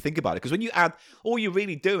 really, when you think about it. Because when you add, all you're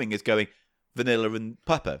really doing is going vanilla and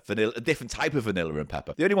pepper, a different type of vanilla and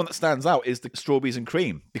pepper. The only one that stands out is the strawberries and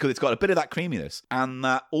cream because it's got a bit of that creaminess and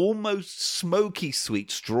that almost smoky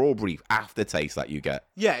sweet strawberry aftertaste that you get.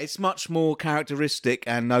 Yeah, it's much more characteristic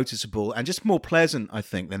and noticeable and just more pleasant, I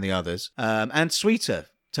think, than the others. And sweeter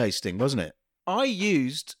tasting, wasn't it? I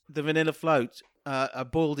used the vanilla float. I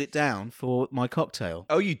boiled it down for my cocktail.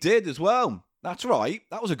 Oh, you did as well. That's right.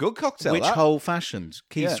 That was a good cocktail. Witch Hole Fashioned.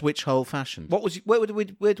 Keith's Witch Hole Fashioned. What was? Where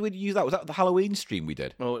did we use that? Was that the Halloween stream we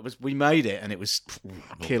did? Well, we made it and it was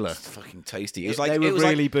killer. It was fucking tasty. They were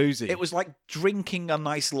really boozy. It was like drinking a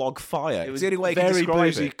nice log fire. It was the only way I very could describe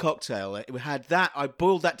boozy it. cocktail. It had that. I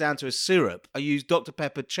boiled that down to a syrup. I used Dr.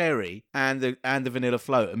 Pepper cherry and the vanilla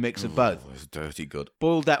float, a mix of both. It was dirty good.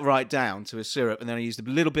 Boiled that right down to a syrup, and then I used a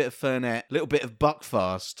little bit of Fernet, a little bit of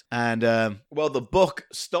Buckfast, and well, the book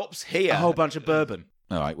stops here. a whole bunch of bourbon.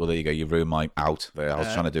 All right, well, there you go. You ruined my out there. I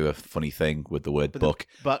was trying to do a funny thing with the word book.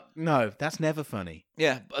 But no, that's never funny.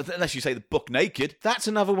 Yeah, but unless you say the book naked. That's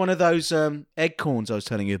another one of those egg corns I was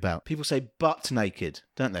telling you about. People say butt naked,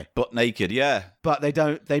 don't they? Butt naked, yeah. But they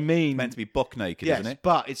don't. They mean It's meant to be buck naked, yes, isn't it?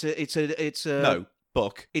 but it's a No,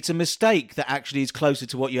 book. It's a mistake that actually is closer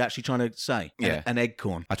to what you're actually trying to say. Yeah. An egg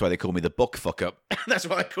corn. That's why they call me the book fuck up. That's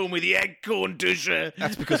why they call me the egg corn doucher.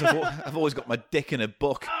 That's because I've always got my dick in a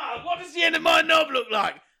book. Oh, what does the end of my knob look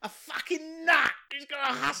like? A fucking nut. Who's got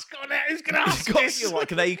a husk on it? Who's going to husk this? You're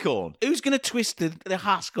like an acorn. Who's going to twist the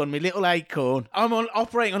husk on me, little acorn? I'm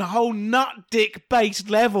operating on a whole nut dick based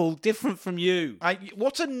level, different from you.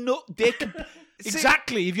 What's a nut dick?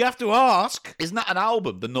 Exactly, if you have to ask. Isn't that an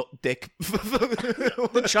album, the Nut Dick?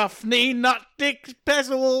 The Chuffney Nut Dick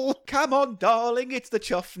Pezzle. Come on, darling, it's the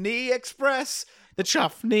Chuffney Express. The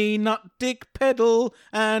Chuffney Nut Dick pedal,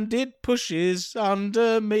 and it pushes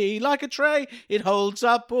under me like a tray. It holds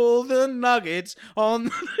up all the nuggets on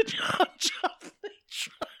the Chuffney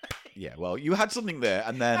tray. Yeah, well, you had something there,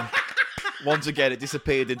 and then once again it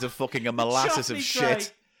disappeared into fucking a molasses of Chuffney shit. tray.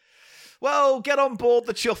 Well, get on board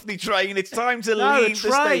the Chuffney train. It's time to No, leave a the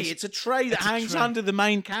tray. station. It's a tray that hangs under the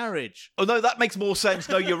main carriage. Oh, no, that makes more sense.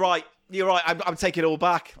 No, you're right. You're right. I'm taking it all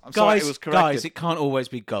back. I'm sorry it was corrected. Guys, it can't always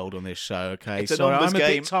be gold on this show, okay? It's a Sorry, numbers I'm a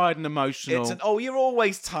game. bit tired and emotional. You're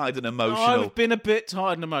always tired and emotional. I've been a bit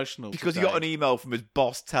tired and emotional because today. he got an email from his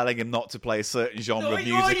boss telling him not to play a certain genre of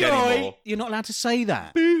music anymore. You're not allowed to say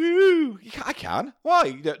that. Boo-hoo. I can. Why?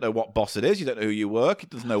 You don't know what boss it is. You don't know who you work. It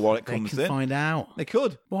doesn't know what it They comes can in. find out. They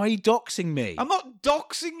could. Why are you doxing me? I'm not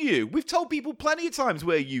doxing you. We've told people plenty of times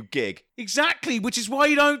where you gig. Exactly, which is why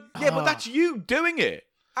you don't... Yeah, but that's you doing it.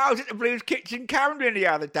 I was at the Blues Kitchen Camden the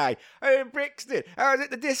other day. In Brixton. I was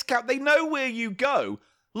at the discount. They know where you go.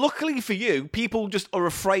 Luckily for you, people just are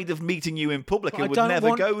afraid of meeting you in public and would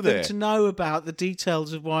never go there. I don't want them to know about the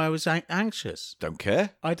details of why I was anxious. Don't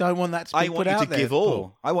care. I don't want that to be put out there. I want you to give all.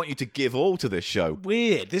 Paul. I want you to give all to this show.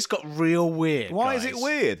 Weird. This got real weird. Why guys. is it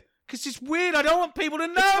weird? Because it's weird. I don't want people to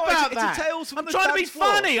know about that. It's a Tales from I'm the trying to be dance floor.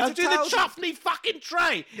 funny. It's I'll a do the Tales from- Chuffney fucking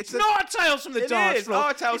tray. It's not a Tales from the It dance is. floor.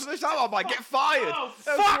 Oh, Tales from the dance floor. I might get fired. Oh,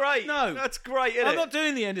 That's fuck great. no. That's great, isn't I'm it? not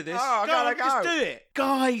doing the end of this. Oh, Go on, gotta just go. do it.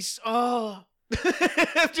 Guys,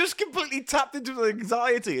 I've just completely tapped into the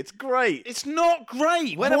anxiety. It's great. It's not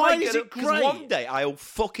great. When Why am I is it Because great? one day I'll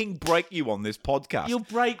fucking break you on this podcast. You'll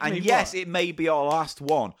break me. And yes, what? it may be our last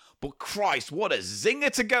one, but Christ, what a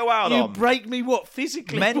zinger to go out You on. break me what?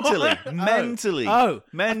 Physically? Mentally. What? Mentally. Oh.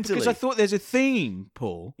 Mentally. Because I thought there's a theme,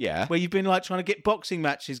 Paul. Yeah. Where you've been like trying to get boxing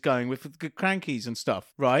matches going with the crankies and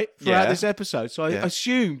stuff, right? Throughout Yeah. this episode. So I Yeah.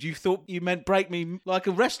 assumed you thought you meant break me like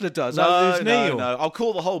a wrestler does No, over his knee. no. I'll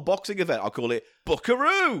call the whole boxing event, I'll call it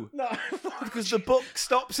Buckaroo. No. Because the book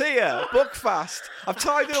stops here. Book fast. I've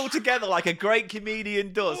tied it all together like a great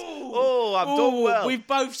comedian does. Oh, I've done well. We've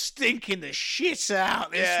both stinking the shit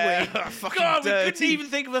out this Yeah, week. fucking God, we couldn't dirty. even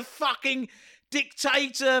think of a fucking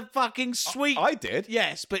dictator fucking sweet. I did.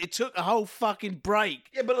 Yes, but it took a whole fucking break.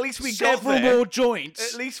 Yeah, but at least we Several got there. more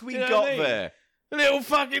joints. At least we You know got what I mean? there. Little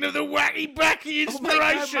fucking of the wacky backy Oh my,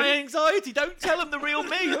 inspiration. my anxiety. Don't tell them the real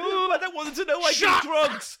me. Ooh, I don't want them to know I Shut do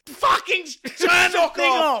drugs. Fucking turn the Fuck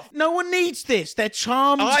thing off. off. No one needs this. They're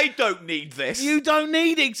charmed. I don't need this. You don't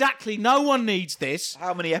need exactly. No one needs this.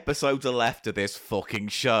 How many episodes are left of this fucking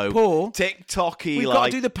show? Paul, TikTok-y, We've like got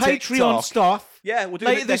to do the Patreon TikTok. stuff. Yeah, we'll do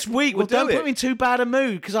later it this next week. We'll Don't do put it. me in too bad a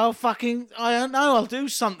mood because I don't know. I'll do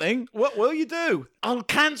something. What will you do? I'll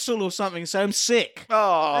cancel or something. So I'm sick.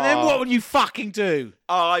 Oh. And then what will you fucking do?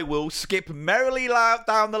 I will skip merrily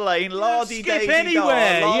down the lane, lardy skip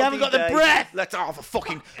anywhere. You haven't got the breath.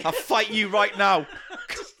 I'll fight you right now.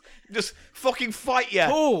 Just fucking fight you.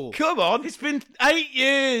 Paul, Come on. it's been 8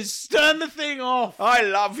 years. Turn the thing off. I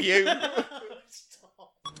love you.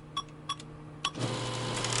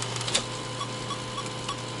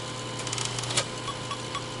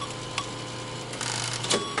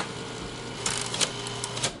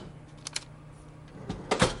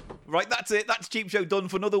 Right, that's it. That's Cheap Show done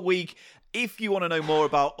for another week. If you want to know more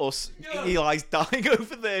about us, Eli's dying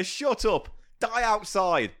over there. Shut up. Die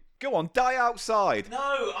outside. Go on, die outside.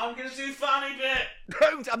 No, I'm going to do funny bit.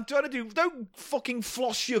 Don't fucking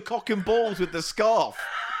floss your cock and balls with the scarf.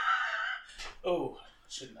 Oh,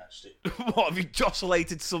 shouldn't actually. What, have you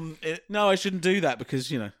jostlated some... No, I shouldn't do that because,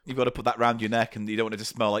 You've got to put that round your neck and you don't want it to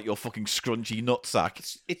smell like your fucking scrunchy nutsack.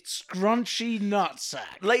 it's scrunchy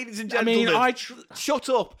nutsack. Ladies and I gentlemen... mean, Shut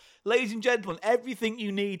up. Ladies and gentlemen, everything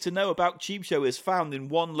you need to know about Cheap Show is found in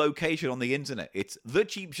one location on the internet. It's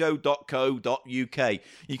thecheapshow.co.uk.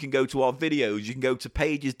 You can go to our videos. You can go to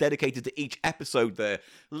pages dedicated to each episode there.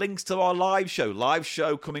 Links to our live show. Live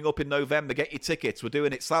show coming up in November. Get your tickets. We're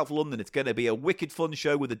doing it South London. It's going to be a wicked fun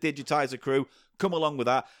show with the Digitizer crew. Come along with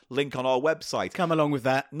that. Link on our website. Come along with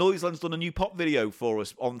that. Noiseland's done a new pop video for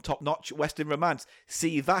us on Top Notch Western Romance.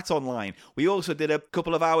 See that online. We also did a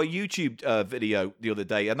couple of our YouTube video the other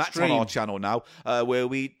day, and that's on our channel now, where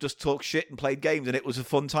we just talk shit and played games, and it was a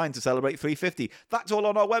fun time to celebrate 350. That's all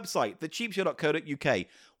on our website, thecheapshow.co.uk.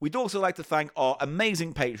 We'd also like to thank our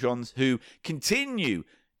amazing patrons who continue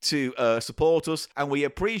to support us, and we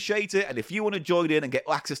appreciate it. And if you want to join in and get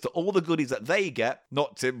access to all the goodies that they get,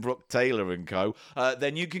 not Tim Brooke Taylor and co,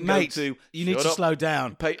 then you can Mate, go to... You need to slow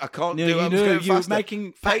down. I can't No, do it. you I'm do. just going You're faster.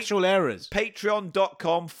 making factual errors.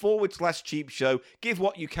 Patreon.com/cheap show. Give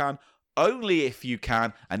what you can. Only if you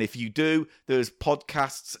can, and if you do, there's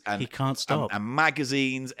podcasts and He can't stop. and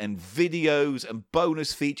magazines and videos and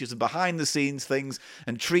bonus features and behind the scenes things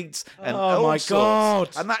and treats and Oh all my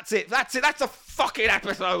sorts. God. And that's it. That's a fucking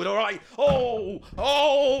episode. All right.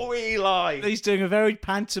 Oh, Eli. He's doing a very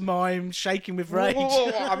pantomime, shaking with rage.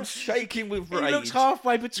 Whoa, I'm shaking with He rage. looks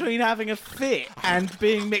halfway between having a fit and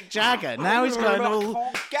being Mick Jagger. Now he's going all...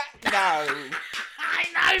 I can't get no. I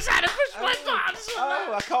knows how to push my buttons.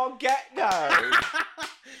 Oh, I can't get no.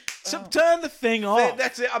 So turn the thing off.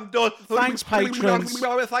 That's it. I'm done. Thanks, patrons.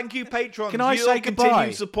 Thank you, patrons. Can I Your say goodbye?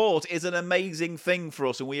 continued support is an amazing thing for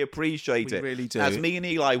us, and we appreciate We it. really do. As me and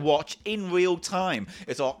Eli watch in real time,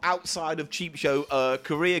 it's our outside of Cheap Show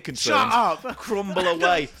career concerns Shut up. crumble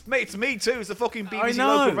away. Mate, it's me too. It's the fucking BBC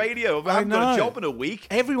know. local radio. I haven't got a know. job in a week.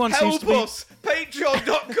 Everyone Help seems to be... us.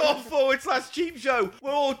 Patreon.com/Cheap Show.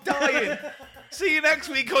 We're all dying. See you next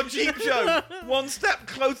week on Cheap Show. One step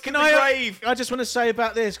closer to the grave. I just want to say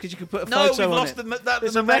about this because you can put a No, photo we've on lost it. the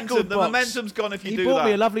There's a momentum. record The box. momentum's gone if you He do bought that.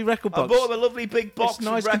 me a lovely record box. I bought him a lovely big box It's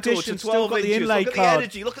nice of records, condition, a still 12 got the inches. inlay Look at card. the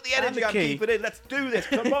energy. Look at the And energy the I'm key. keeping in. Let's do this.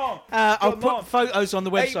 Come on. I'll Come put on. photos on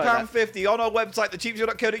the website. £8.50 on our website,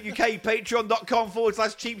 thecheapshow.co.uk,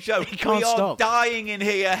 patreon.com/cheap show. He can't we are stop. dying in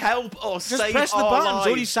here. Help us Just save press the our buttons. lives.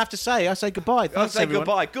 All you have to say, I say goodbye. Thanks, say everyone.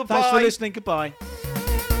 goodbye. Thanks for Goodbye. listening. Goodbye.